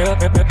 Real,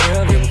 it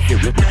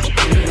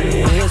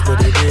is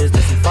what it is,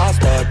 this some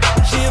 5-star.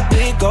 She a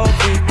big old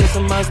freak, it's a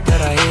must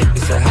that I hit.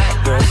 It's a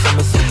hot girl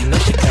summer, so you know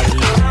she got it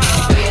lit.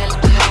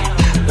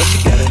 Know she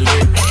got it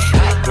lit.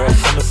 Hot girl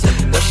summer, so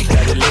you know she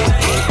got it lit.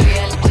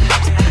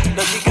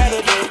 Know she got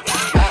it lit.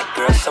 Hot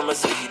girl summer,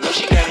 so you know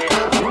she got it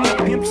lit.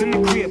 Pimps in the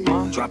crib,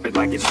 drop it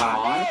like it's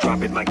hot.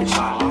 Drop it like it's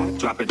hot.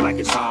 Drop it like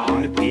it's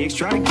hot. The pigs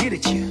try to get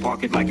at you.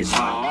 Park it like it's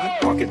hot.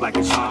 Park it like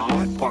it's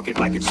hot. Park it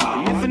like it's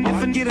hot. If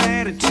and get an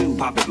attitude,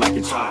 pop it like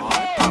it's hot.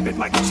 Pop it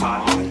like it's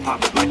hot.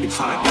 Pop it like it's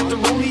hot. Got the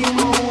rollie in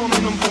my arm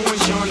and I'm pouring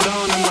Sean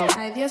down.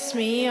 Ay, Dios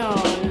mío,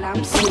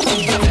 lapsus.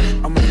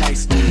 I'm a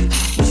nice dude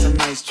with some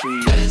nice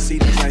trees. See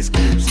these ice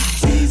cubes.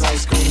 See these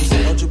ice creams.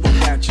 Eligible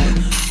gotcha.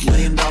 $1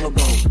 million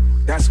boat.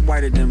 That's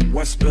whiter than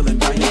what's spilling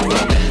down your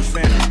road. The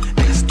phantom.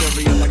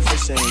 Exterior like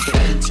fish egg. The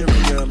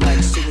interior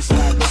like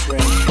suicide wrist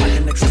red. I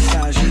can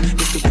exercise you.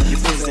 This could be your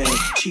phys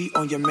ed. Cheat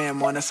on your man,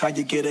 man. That's how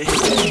you get a hit.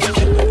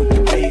 Killer with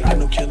the bait. I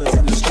know killers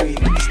in the street.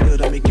 Still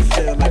to make you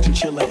feel like you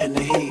chiller in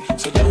the heat.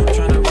 So don't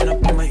try to run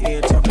up on my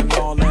ear talking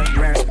all that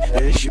rasp.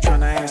 Ish, you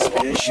tryna ask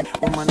ish.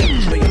 When my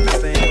niggas play your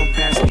best, they ain't gon'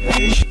 pass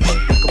me. Ish,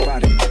 think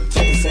about it.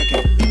 Take a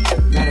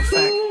second. Matter of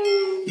fact,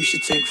 you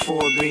should take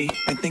 4B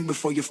and think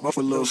before you fuck a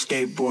little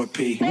skateboard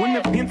P. When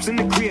the pimp's in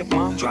the crib,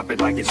 drop it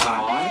like it's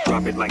hot.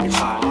 Drop it like it's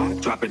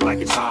hot. Drop it like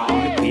it's hot.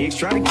 The pigs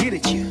try to get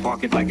at you.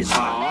 Park it like it's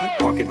hot.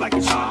 Park it like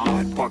it's hot.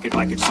 Park it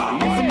like it's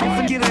hot.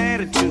 If get an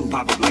attitude,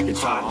 pop it like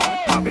it's hot.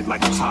 Pop it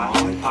like it's hot.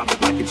 Pop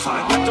it like it's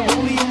hot. Got the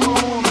rollie in my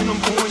arm and I'm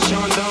pouring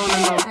Sean down.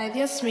 Ay,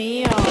 Dios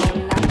mío,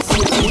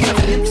 when the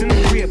pimp's in the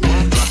crib,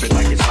 drop it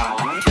like it's hot.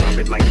 Drop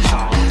it like it's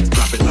hot.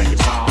 Drop it like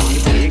it's hot. The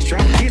pigs try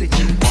to get at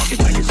you. Park it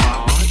like it's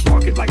hot.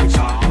 Park it like it's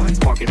hot.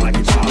 Park it like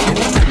it's hot.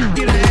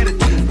 Get an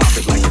attitude. Pop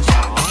it like it's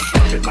hot.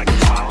 Pop it like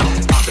it's hot.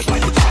 Pop it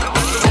like it's hot.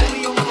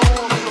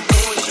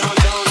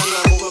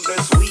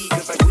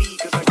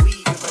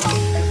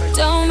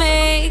 Don't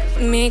make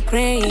me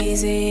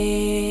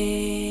crazy.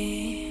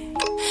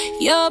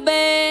 Your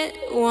bed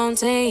won't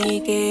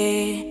take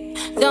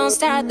it. Don't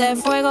start that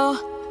fuego.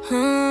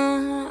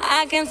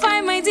 I can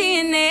find my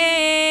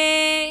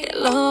DNA.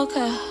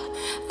 Loca.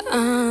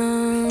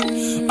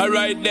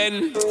 Alright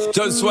then,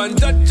 just one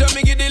touch of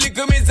me, give the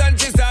little miss and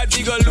she start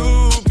to go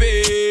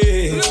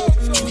loopy.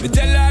 Me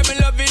tell her I'm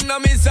loving her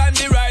miss and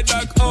the ride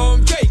back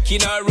home.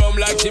 Taking her home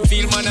like she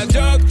feel man a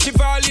joke. She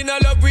fall in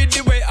love with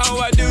the way how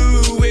I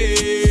do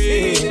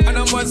it. And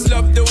I must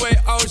love the way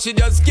how she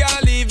just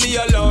can't leave me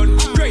alone.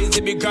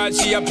 Crazy because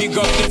she a pick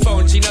up the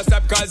phone. She not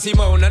stop call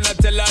Simone and I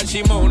tell her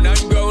she moan and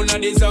groan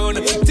on the zone.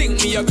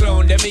 Think me a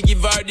clown, then me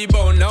give her the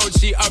bone. Now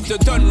she have to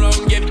turn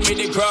round, get me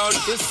the crown.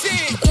 You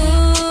see?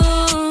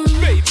 Ooh,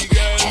 baby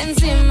girl.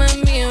 Encima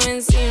mío,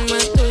 encima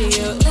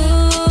tuyo.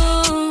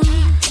 Ooh,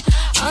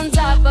 on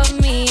top of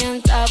me, oh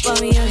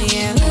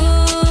yeah.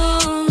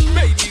 Ooh,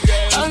 baby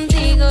girl.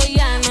 Contigo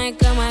ya no hay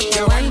como te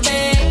aguante.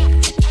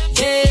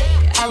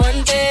 Yeah,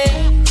 aguante.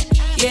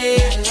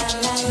 Yeah, la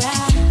la la.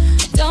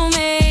 Don't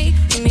make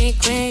me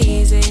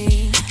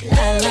crazy.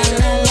 La la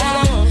la la.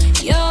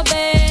 Your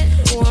bed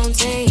won't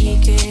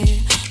take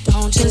it.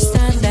 Don't just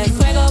start that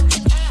fuego,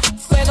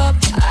 fuego.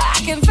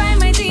 I can find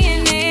my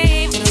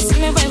DNA. Si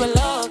me vuelvo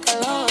loca,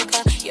 loca.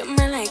 You're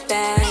mine like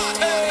that.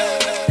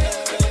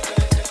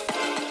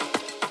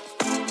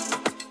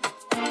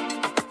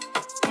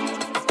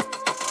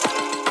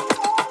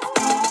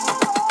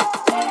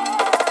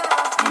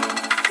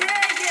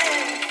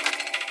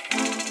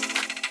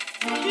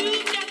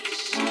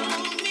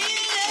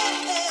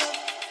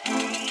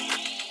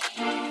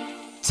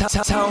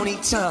 Tony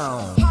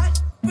Town.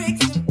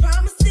 Heartbreaks and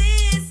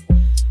promises.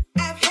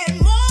 I've had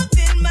more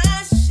than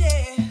my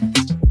share.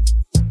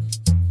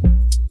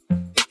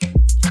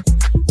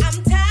 I'm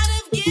tired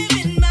of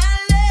giving my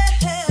love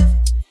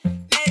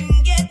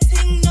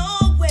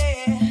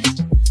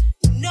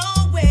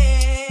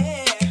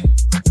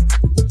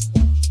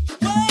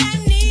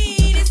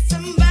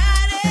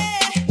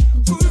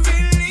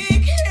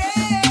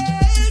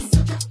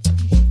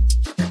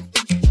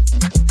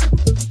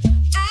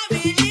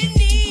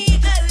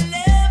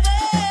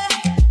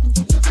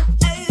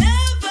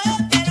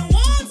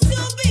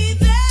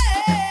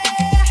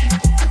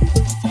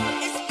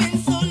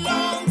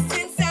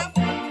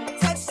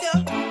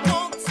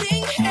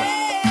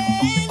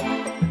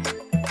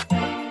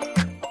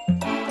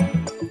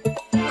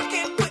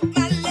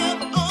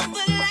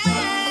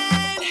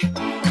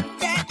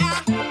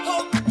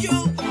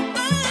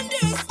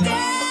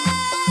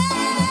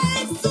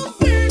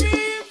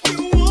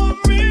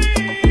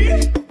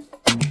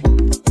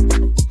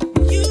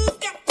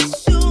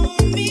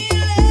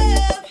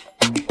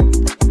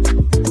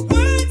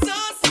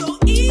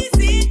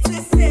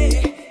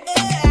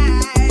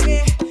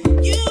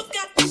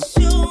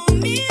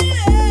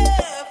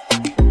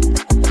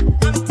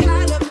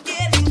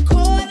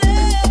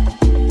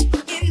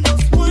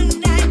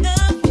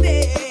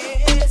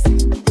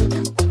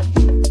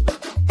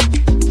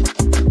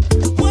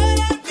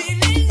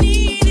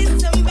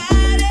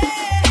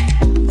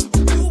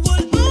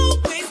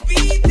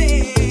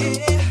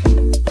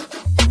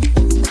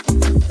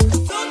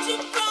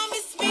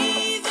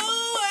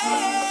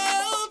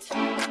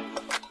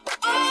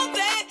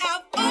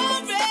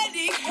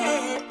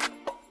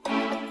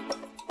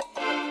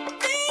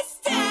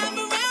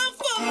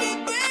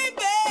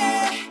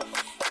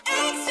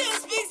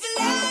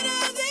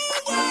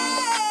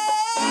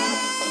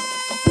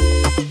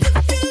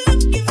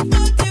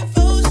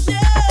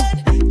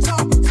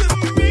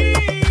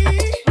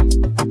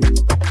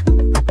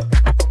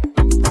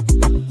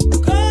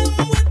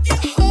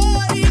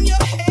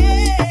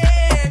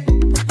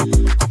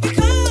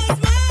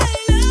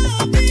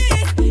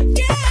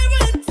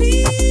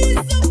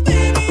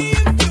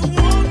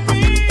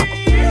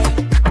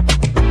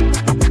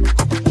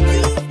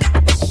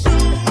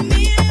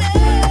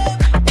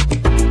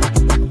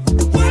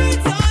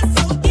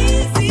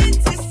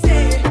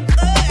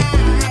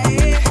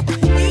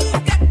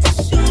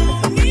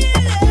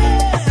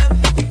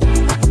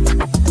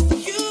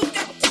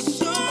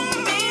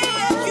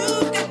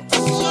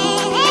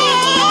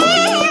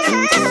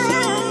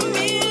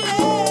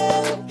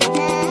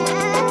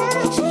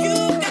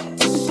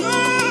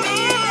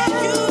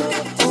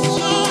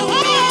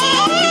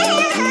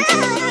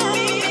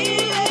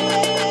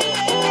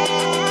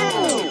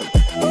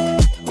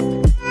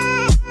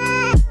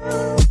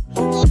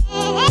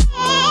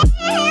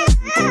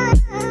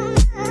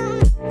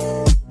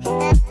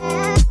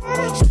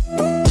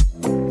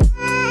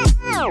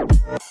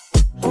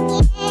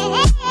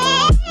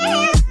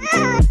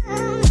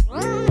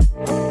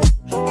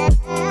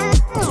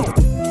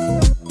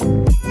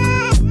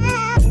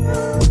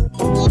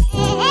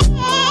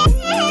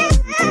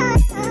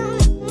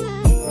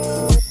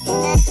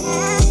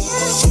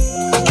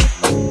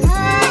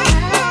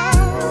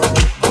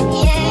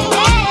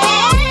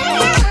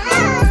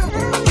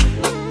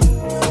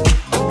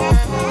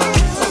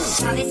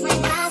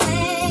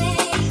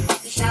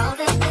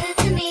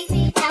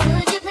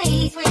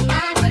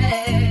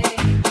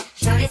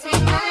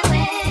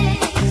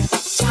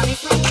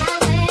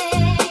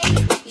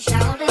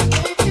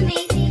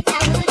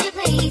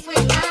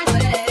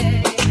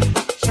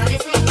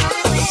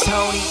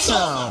Tony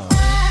Town.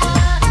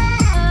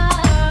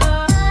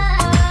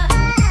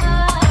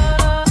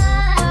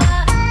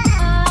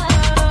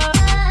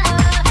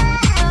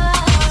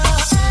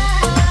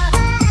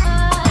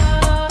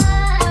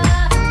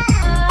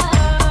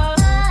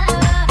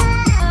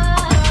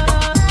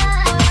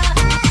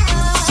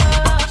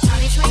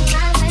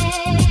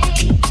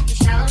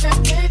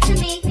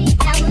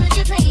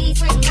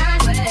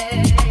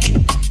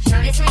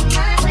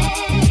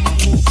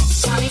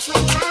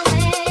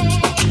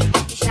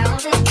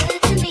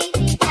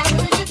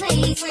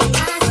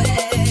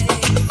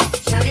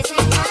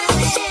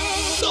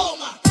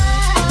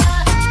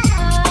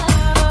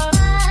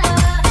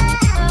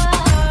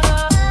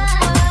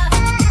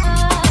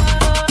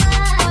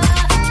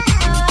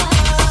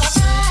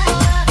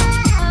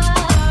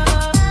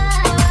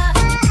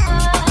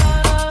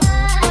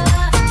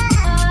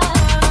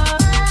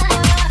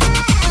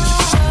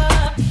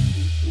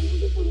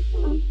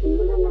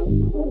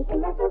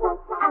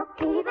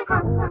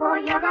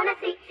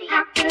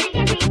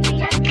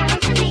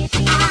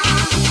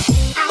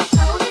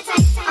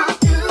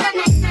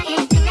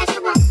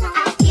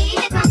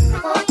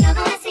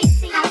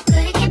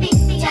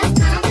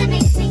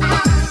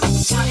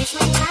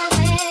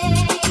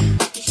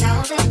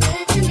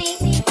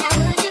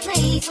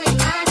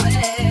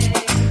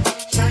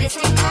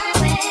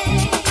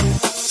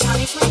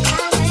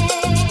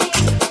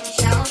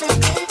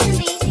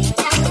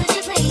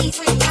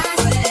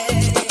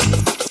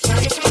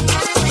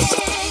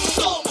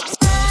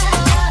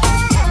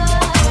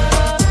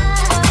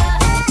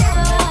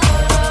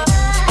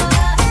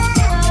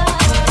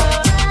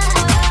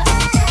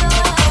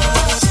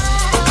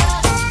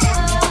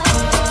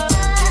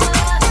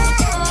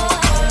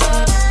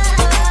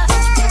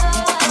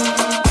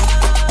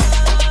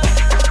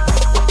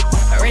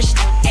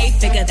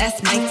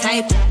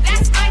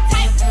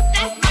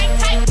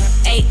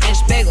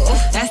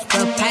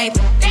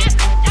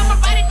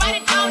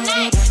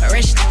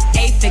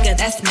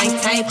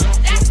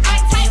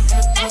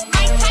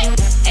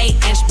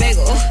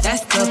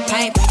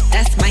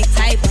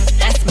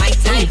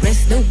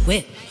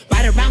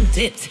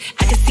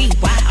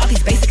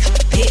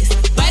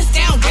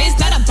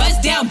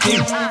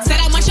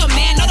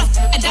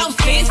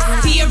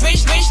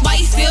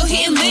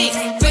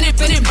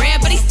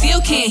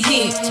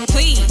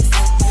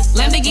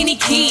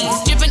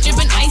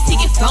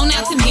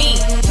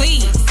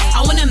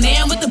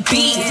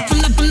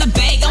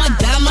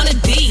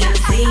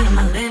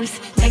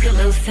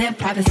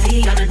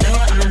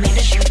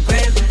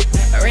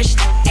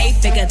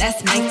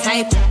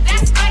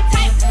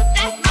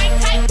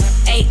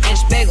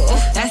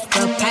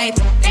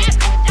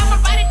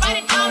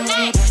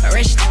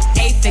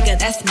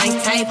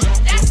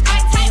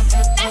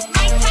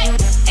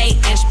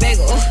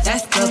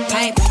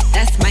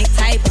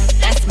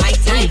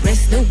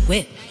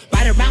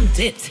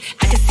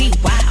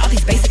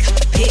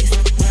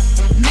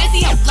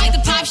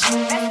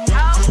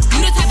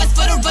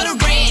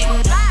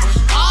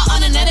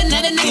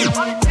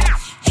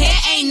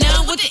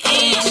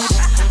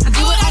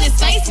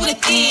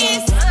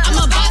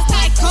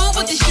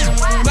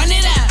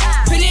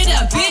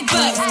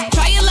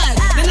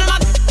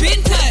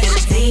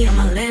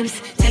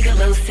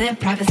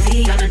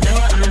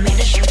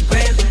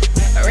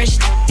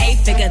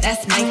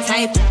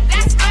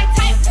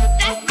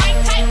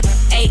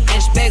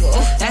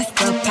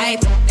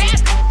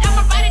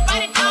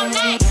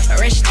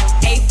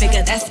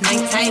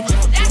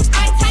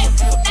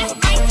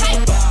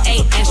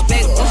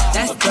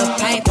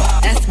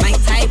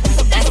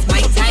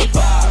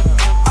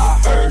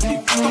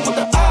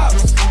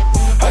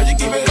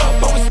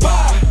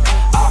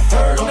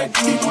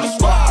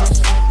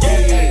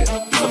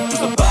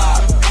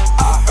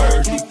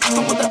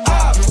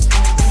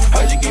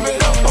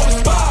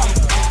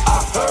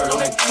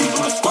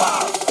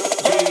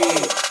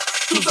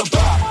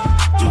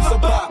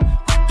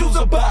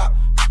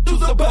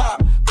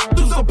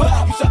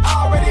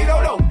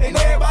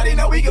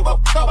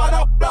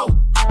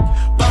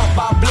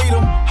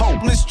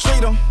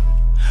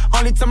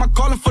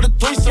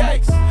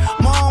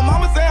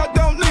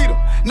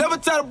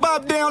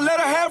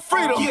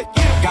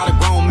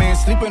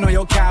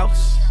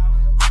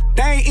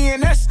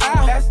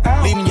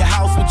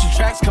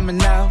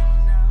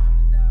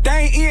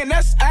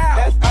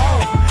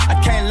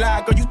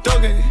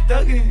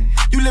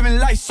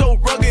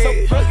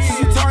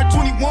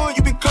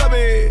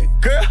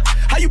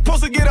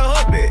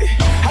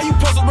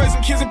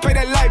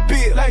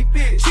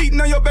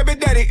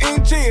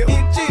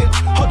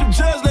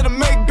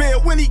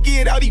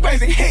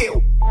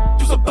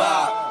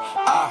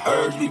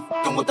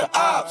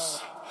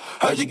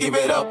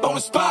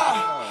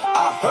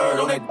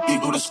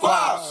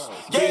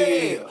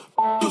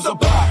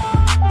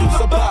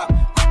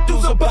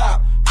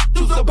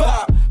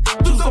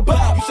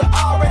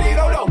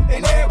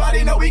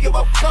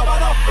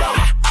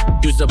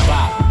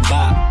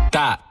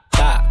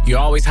 You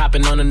always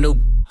hopping on a new.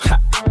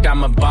 Got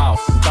my boss,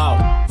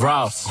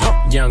 Ross.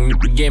 Young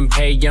nigga getting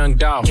paid, young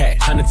dog.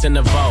 Hundreds in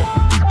the vault.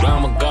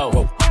 I'ma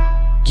go.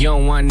 You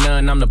don't want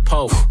none, I'm the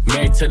Pope.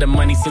 Married to the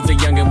money since a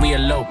youngin', we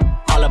elope.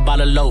 All about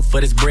a loaf,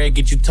 for this bread,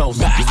 get you toast.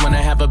 Just wanna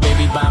have a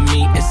baby by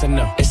me, it's a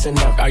no, it's a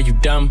no. Are you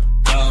dumb?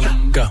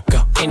 Go.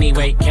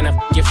 Anyway, can I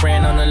f your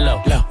friend on the low?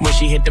 When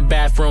she hit the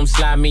bathroom,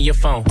 slide me your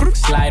phone.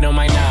 Slide on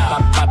my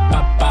knob. Pop.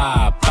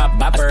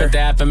 I spent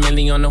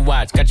 $500,000 on the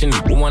watch. Got your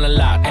new one a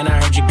lot. And I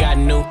heard you got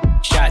new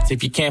shots.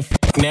 If you can't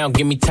f now,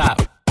 give me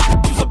top.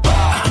 You's a bop.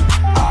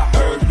 I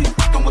heard you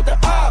f***ing with the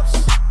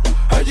ops.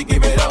 Heard you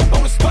give it up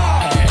on the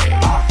spot. Hey.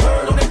 I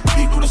heard on that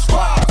beat through the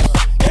squats.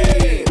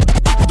 Hey.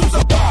 You's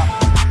a bop.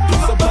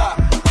 You's a bop.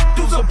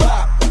 You's a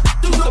bop.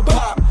 You's a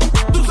bop.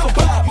 You's a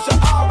bop. You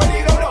should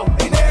already know.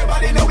 And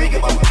everybody know we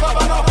give a fuck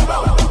about.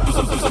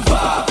 You's a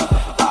bop.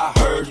 I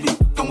heard you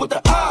f***ing with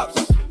the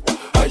ops.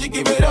 Heard you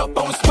give it up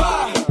on the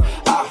spot.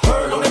 I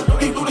heard on that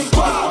beat through the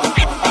squats.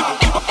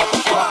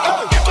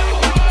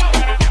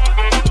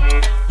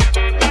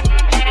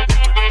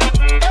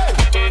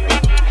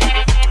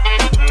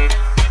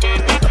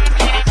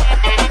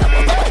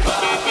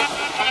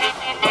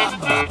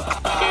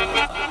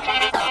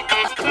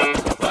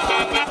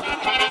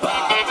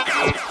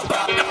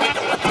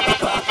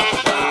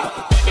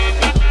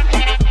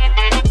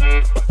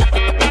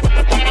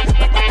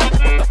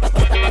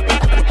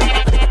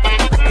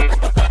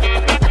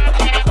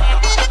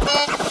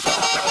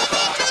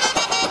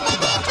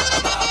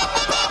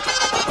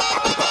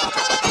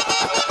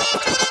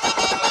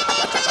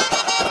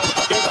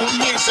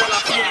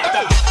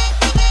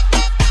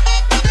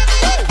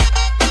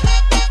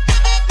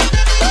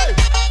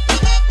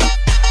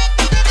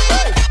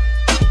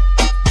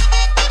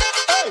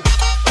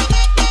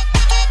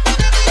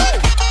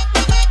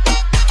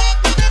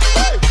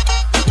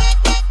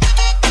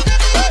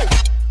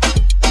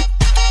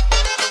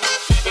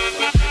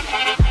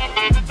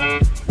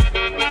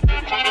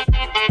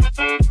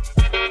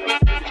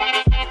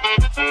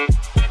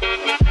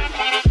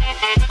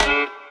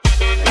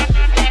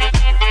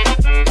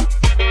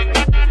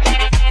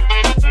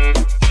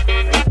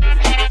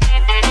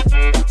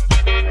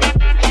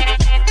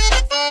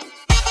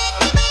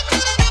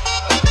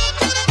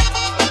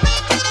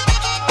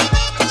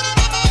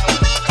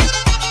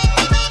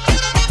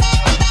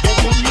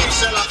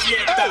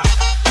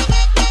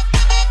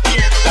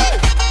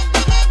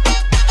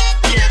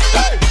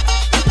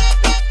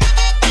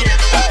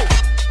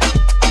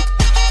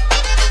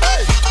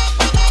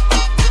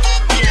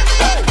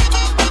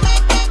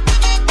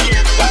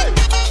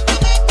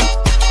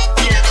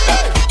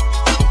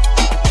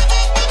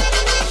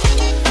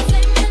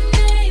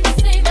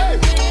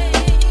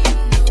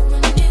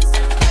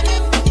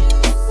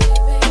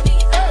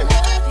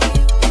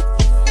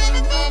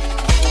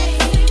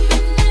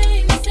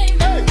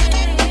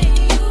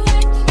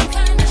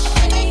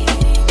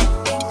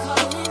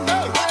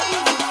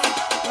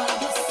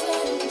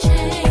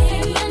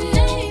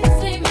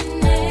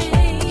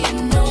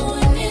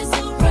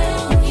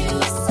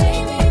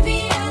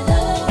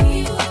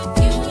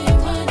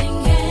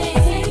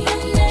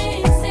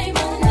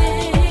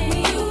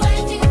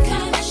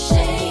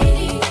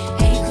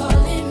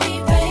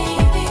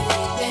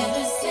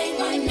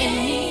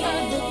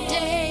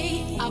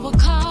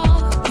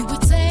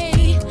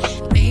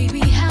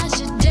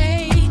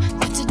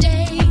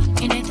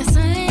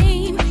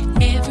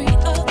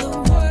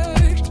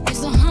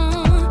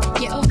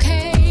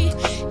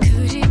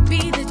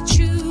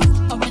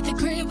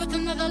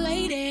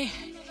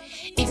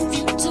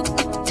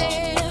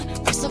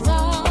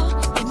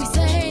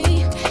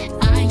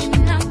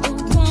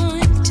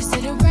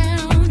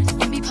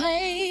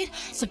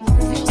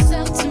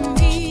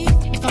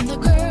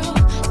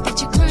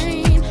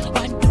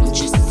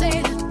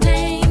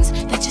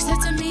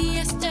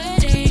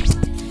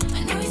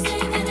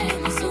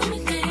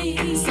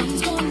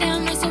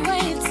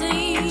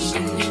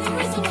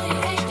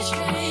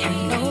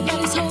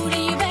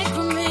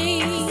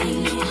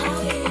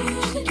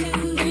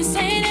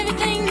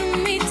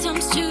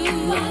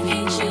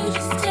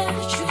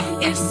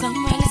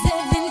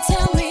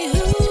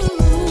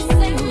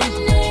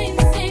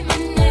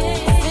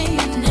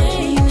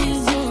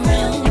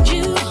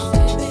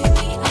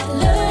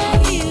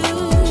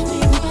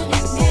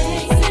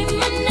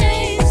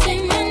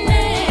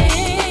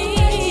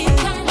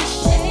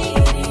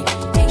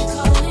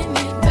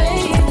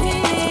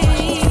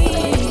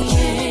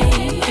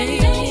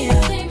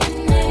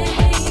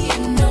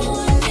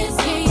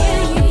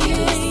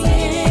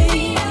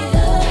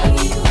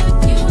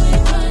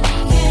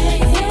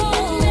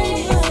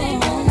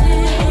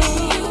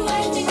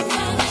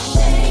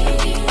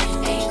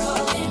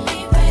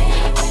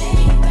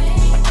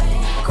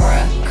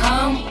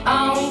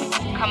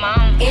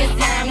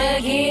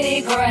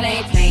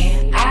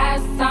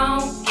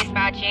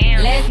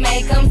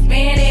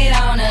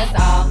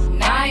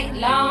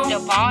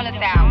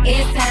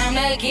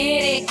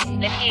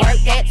 Work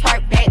that,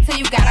 twerk back till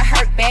you gotta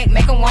hurt back.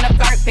 Make them wanna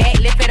flirt back,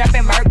 lift it up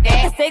and murk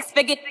that.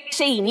 6-figure,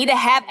 she need to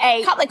have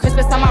a. Call it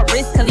Christmas on my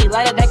wrist, cause he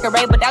let her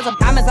decorate. But that's some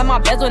diamonds on my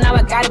bezel, now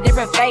I got a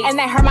different face. And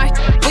they hurt my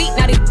sweet,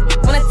 now they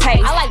wanna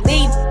taste. I like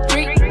lean,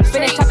 street,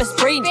 finish up a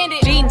spree.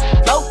 Jean,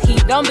 low key,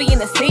 don't be in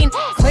the scene.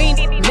 Clean,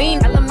 mean,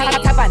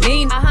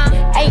 need.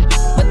 Hey,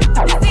 what the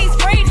disease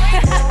free?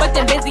 But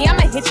the busy,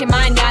 I'ma hit your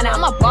mind down.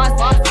 I'm a boss.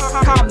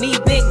 Call me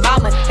Big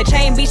Mama. The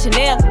chain be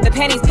Chanel, the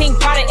panties pink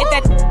Prada. If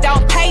that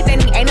don't pay, then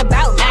he ain't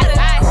about nada.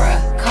 Girl,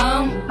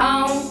 come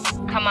on.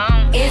 Come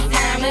on. It's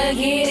time to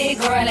get it,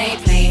 girl.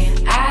 Ain't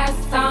playing our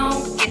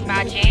song. It's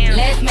my jam.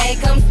 Let's make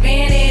them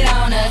spin it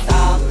on us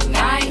all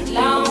night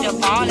long. The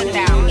ball is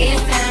out.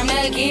 It's time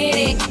to get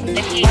it.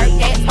 Let's get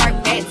it.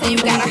 Work that, till you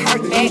gotta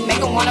hurt that. Make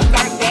them wanna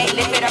flirt that.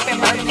 Lift it up and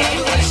work that.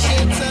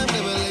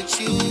 Never let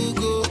you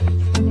go.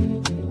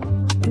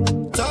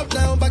 Top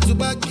down, back to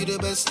back, you the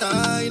best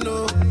I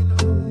know.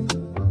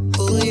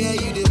 Oh yeah,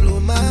 you dey blow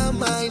my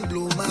mind,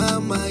 blow my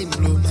mind,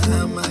 blow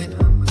my mind.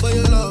 For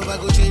your love, I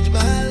go change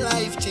my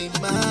life, change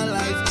my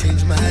life,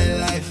 change my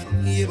life.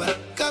 Yeah, but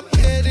come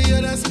here to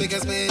your dance, make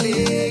us spend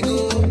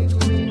ego.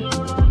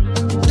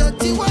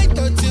 Dirty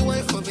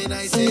wine for me,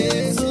 I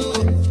say so.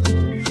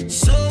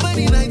 So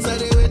many nights I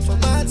dey wait for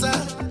my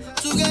time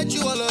to get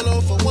you all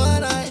alone for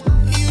one night.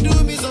 You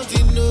do me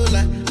something no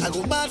lie, I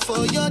go mad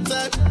for your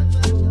type.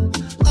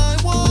 I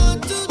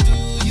want to do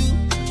you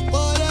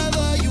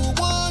whatever you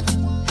want,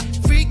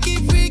 freaky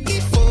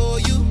for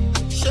you.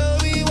 Show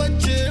me what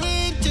you're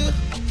into,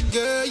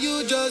 girl.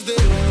 You just dey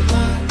blow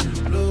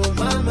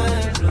my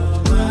mind, blow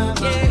my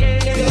mind.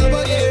 Your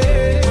body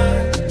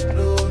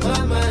blow my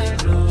mind,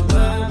 blow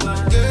my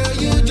mind. Girl,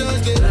 you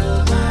just dey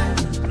blow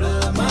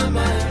my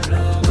mind,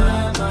 blow my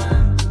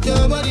mind.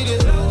 Your body dey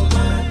blow my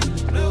mind,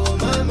 blow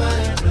my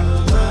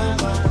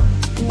mind.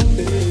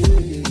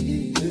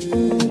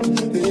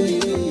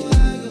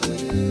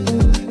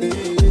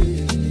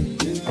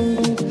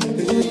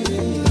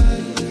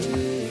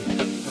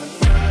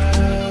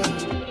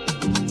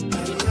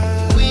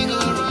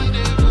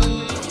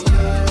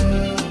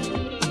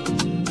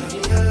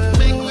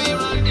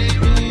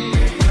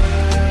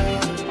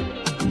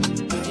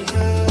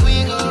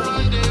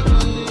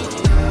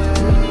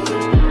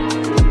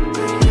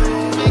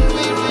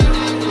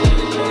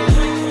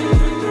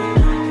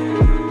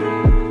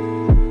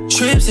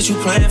 Trips that you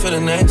plan for the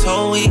next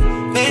whole week.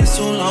 Man, it's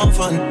too long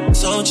fun.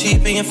 So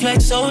cheap and your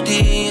flex OD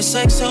and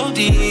sex OD.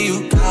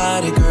 You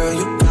got it, girl,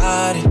 you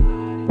got it.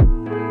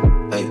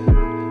 Hey,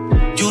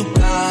 you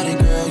got it,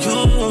 girl,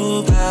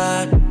 you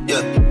got it.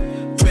 Yeah,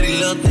 pretty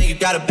little thing, you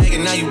got a bag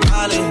and now you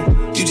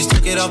ballin'. You just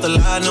took it off the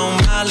line, no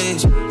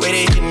mileage. Way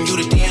they hitting you,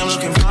 the DM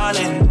looking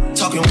violent.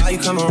 Talking while you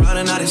come around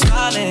and not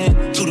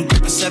silent. Through the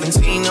group of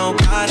 17, no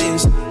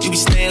guidance. You be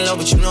staying low,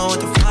 but you know what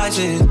the price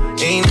is.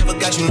 They ain't never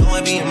got you know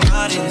it being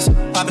modest.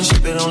 Poppin'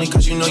 shit, but only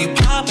cause you know you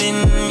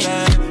poppin',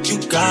 yeah. You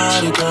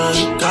got it, girl,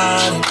 you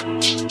got it.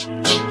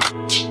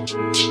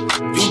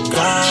 You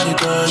got it,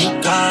 girl, you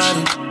got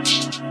it.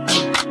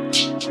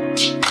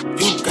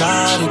 You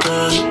got it,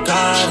 girl, you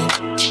got it.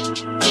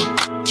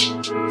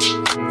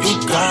 You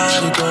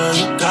got it, girl,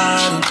 you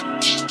got it.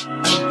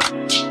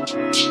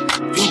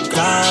 You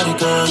got it,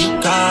 girl, you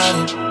got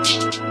it.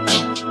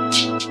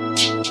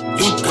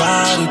 You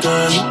got it,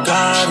 girl, you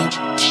got it.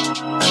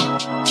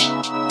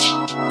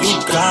 You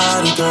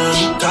got it, girl,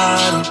 you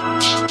got it.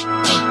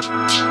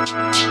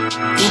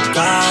 You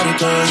got it,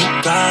 girl, you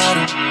got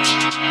it.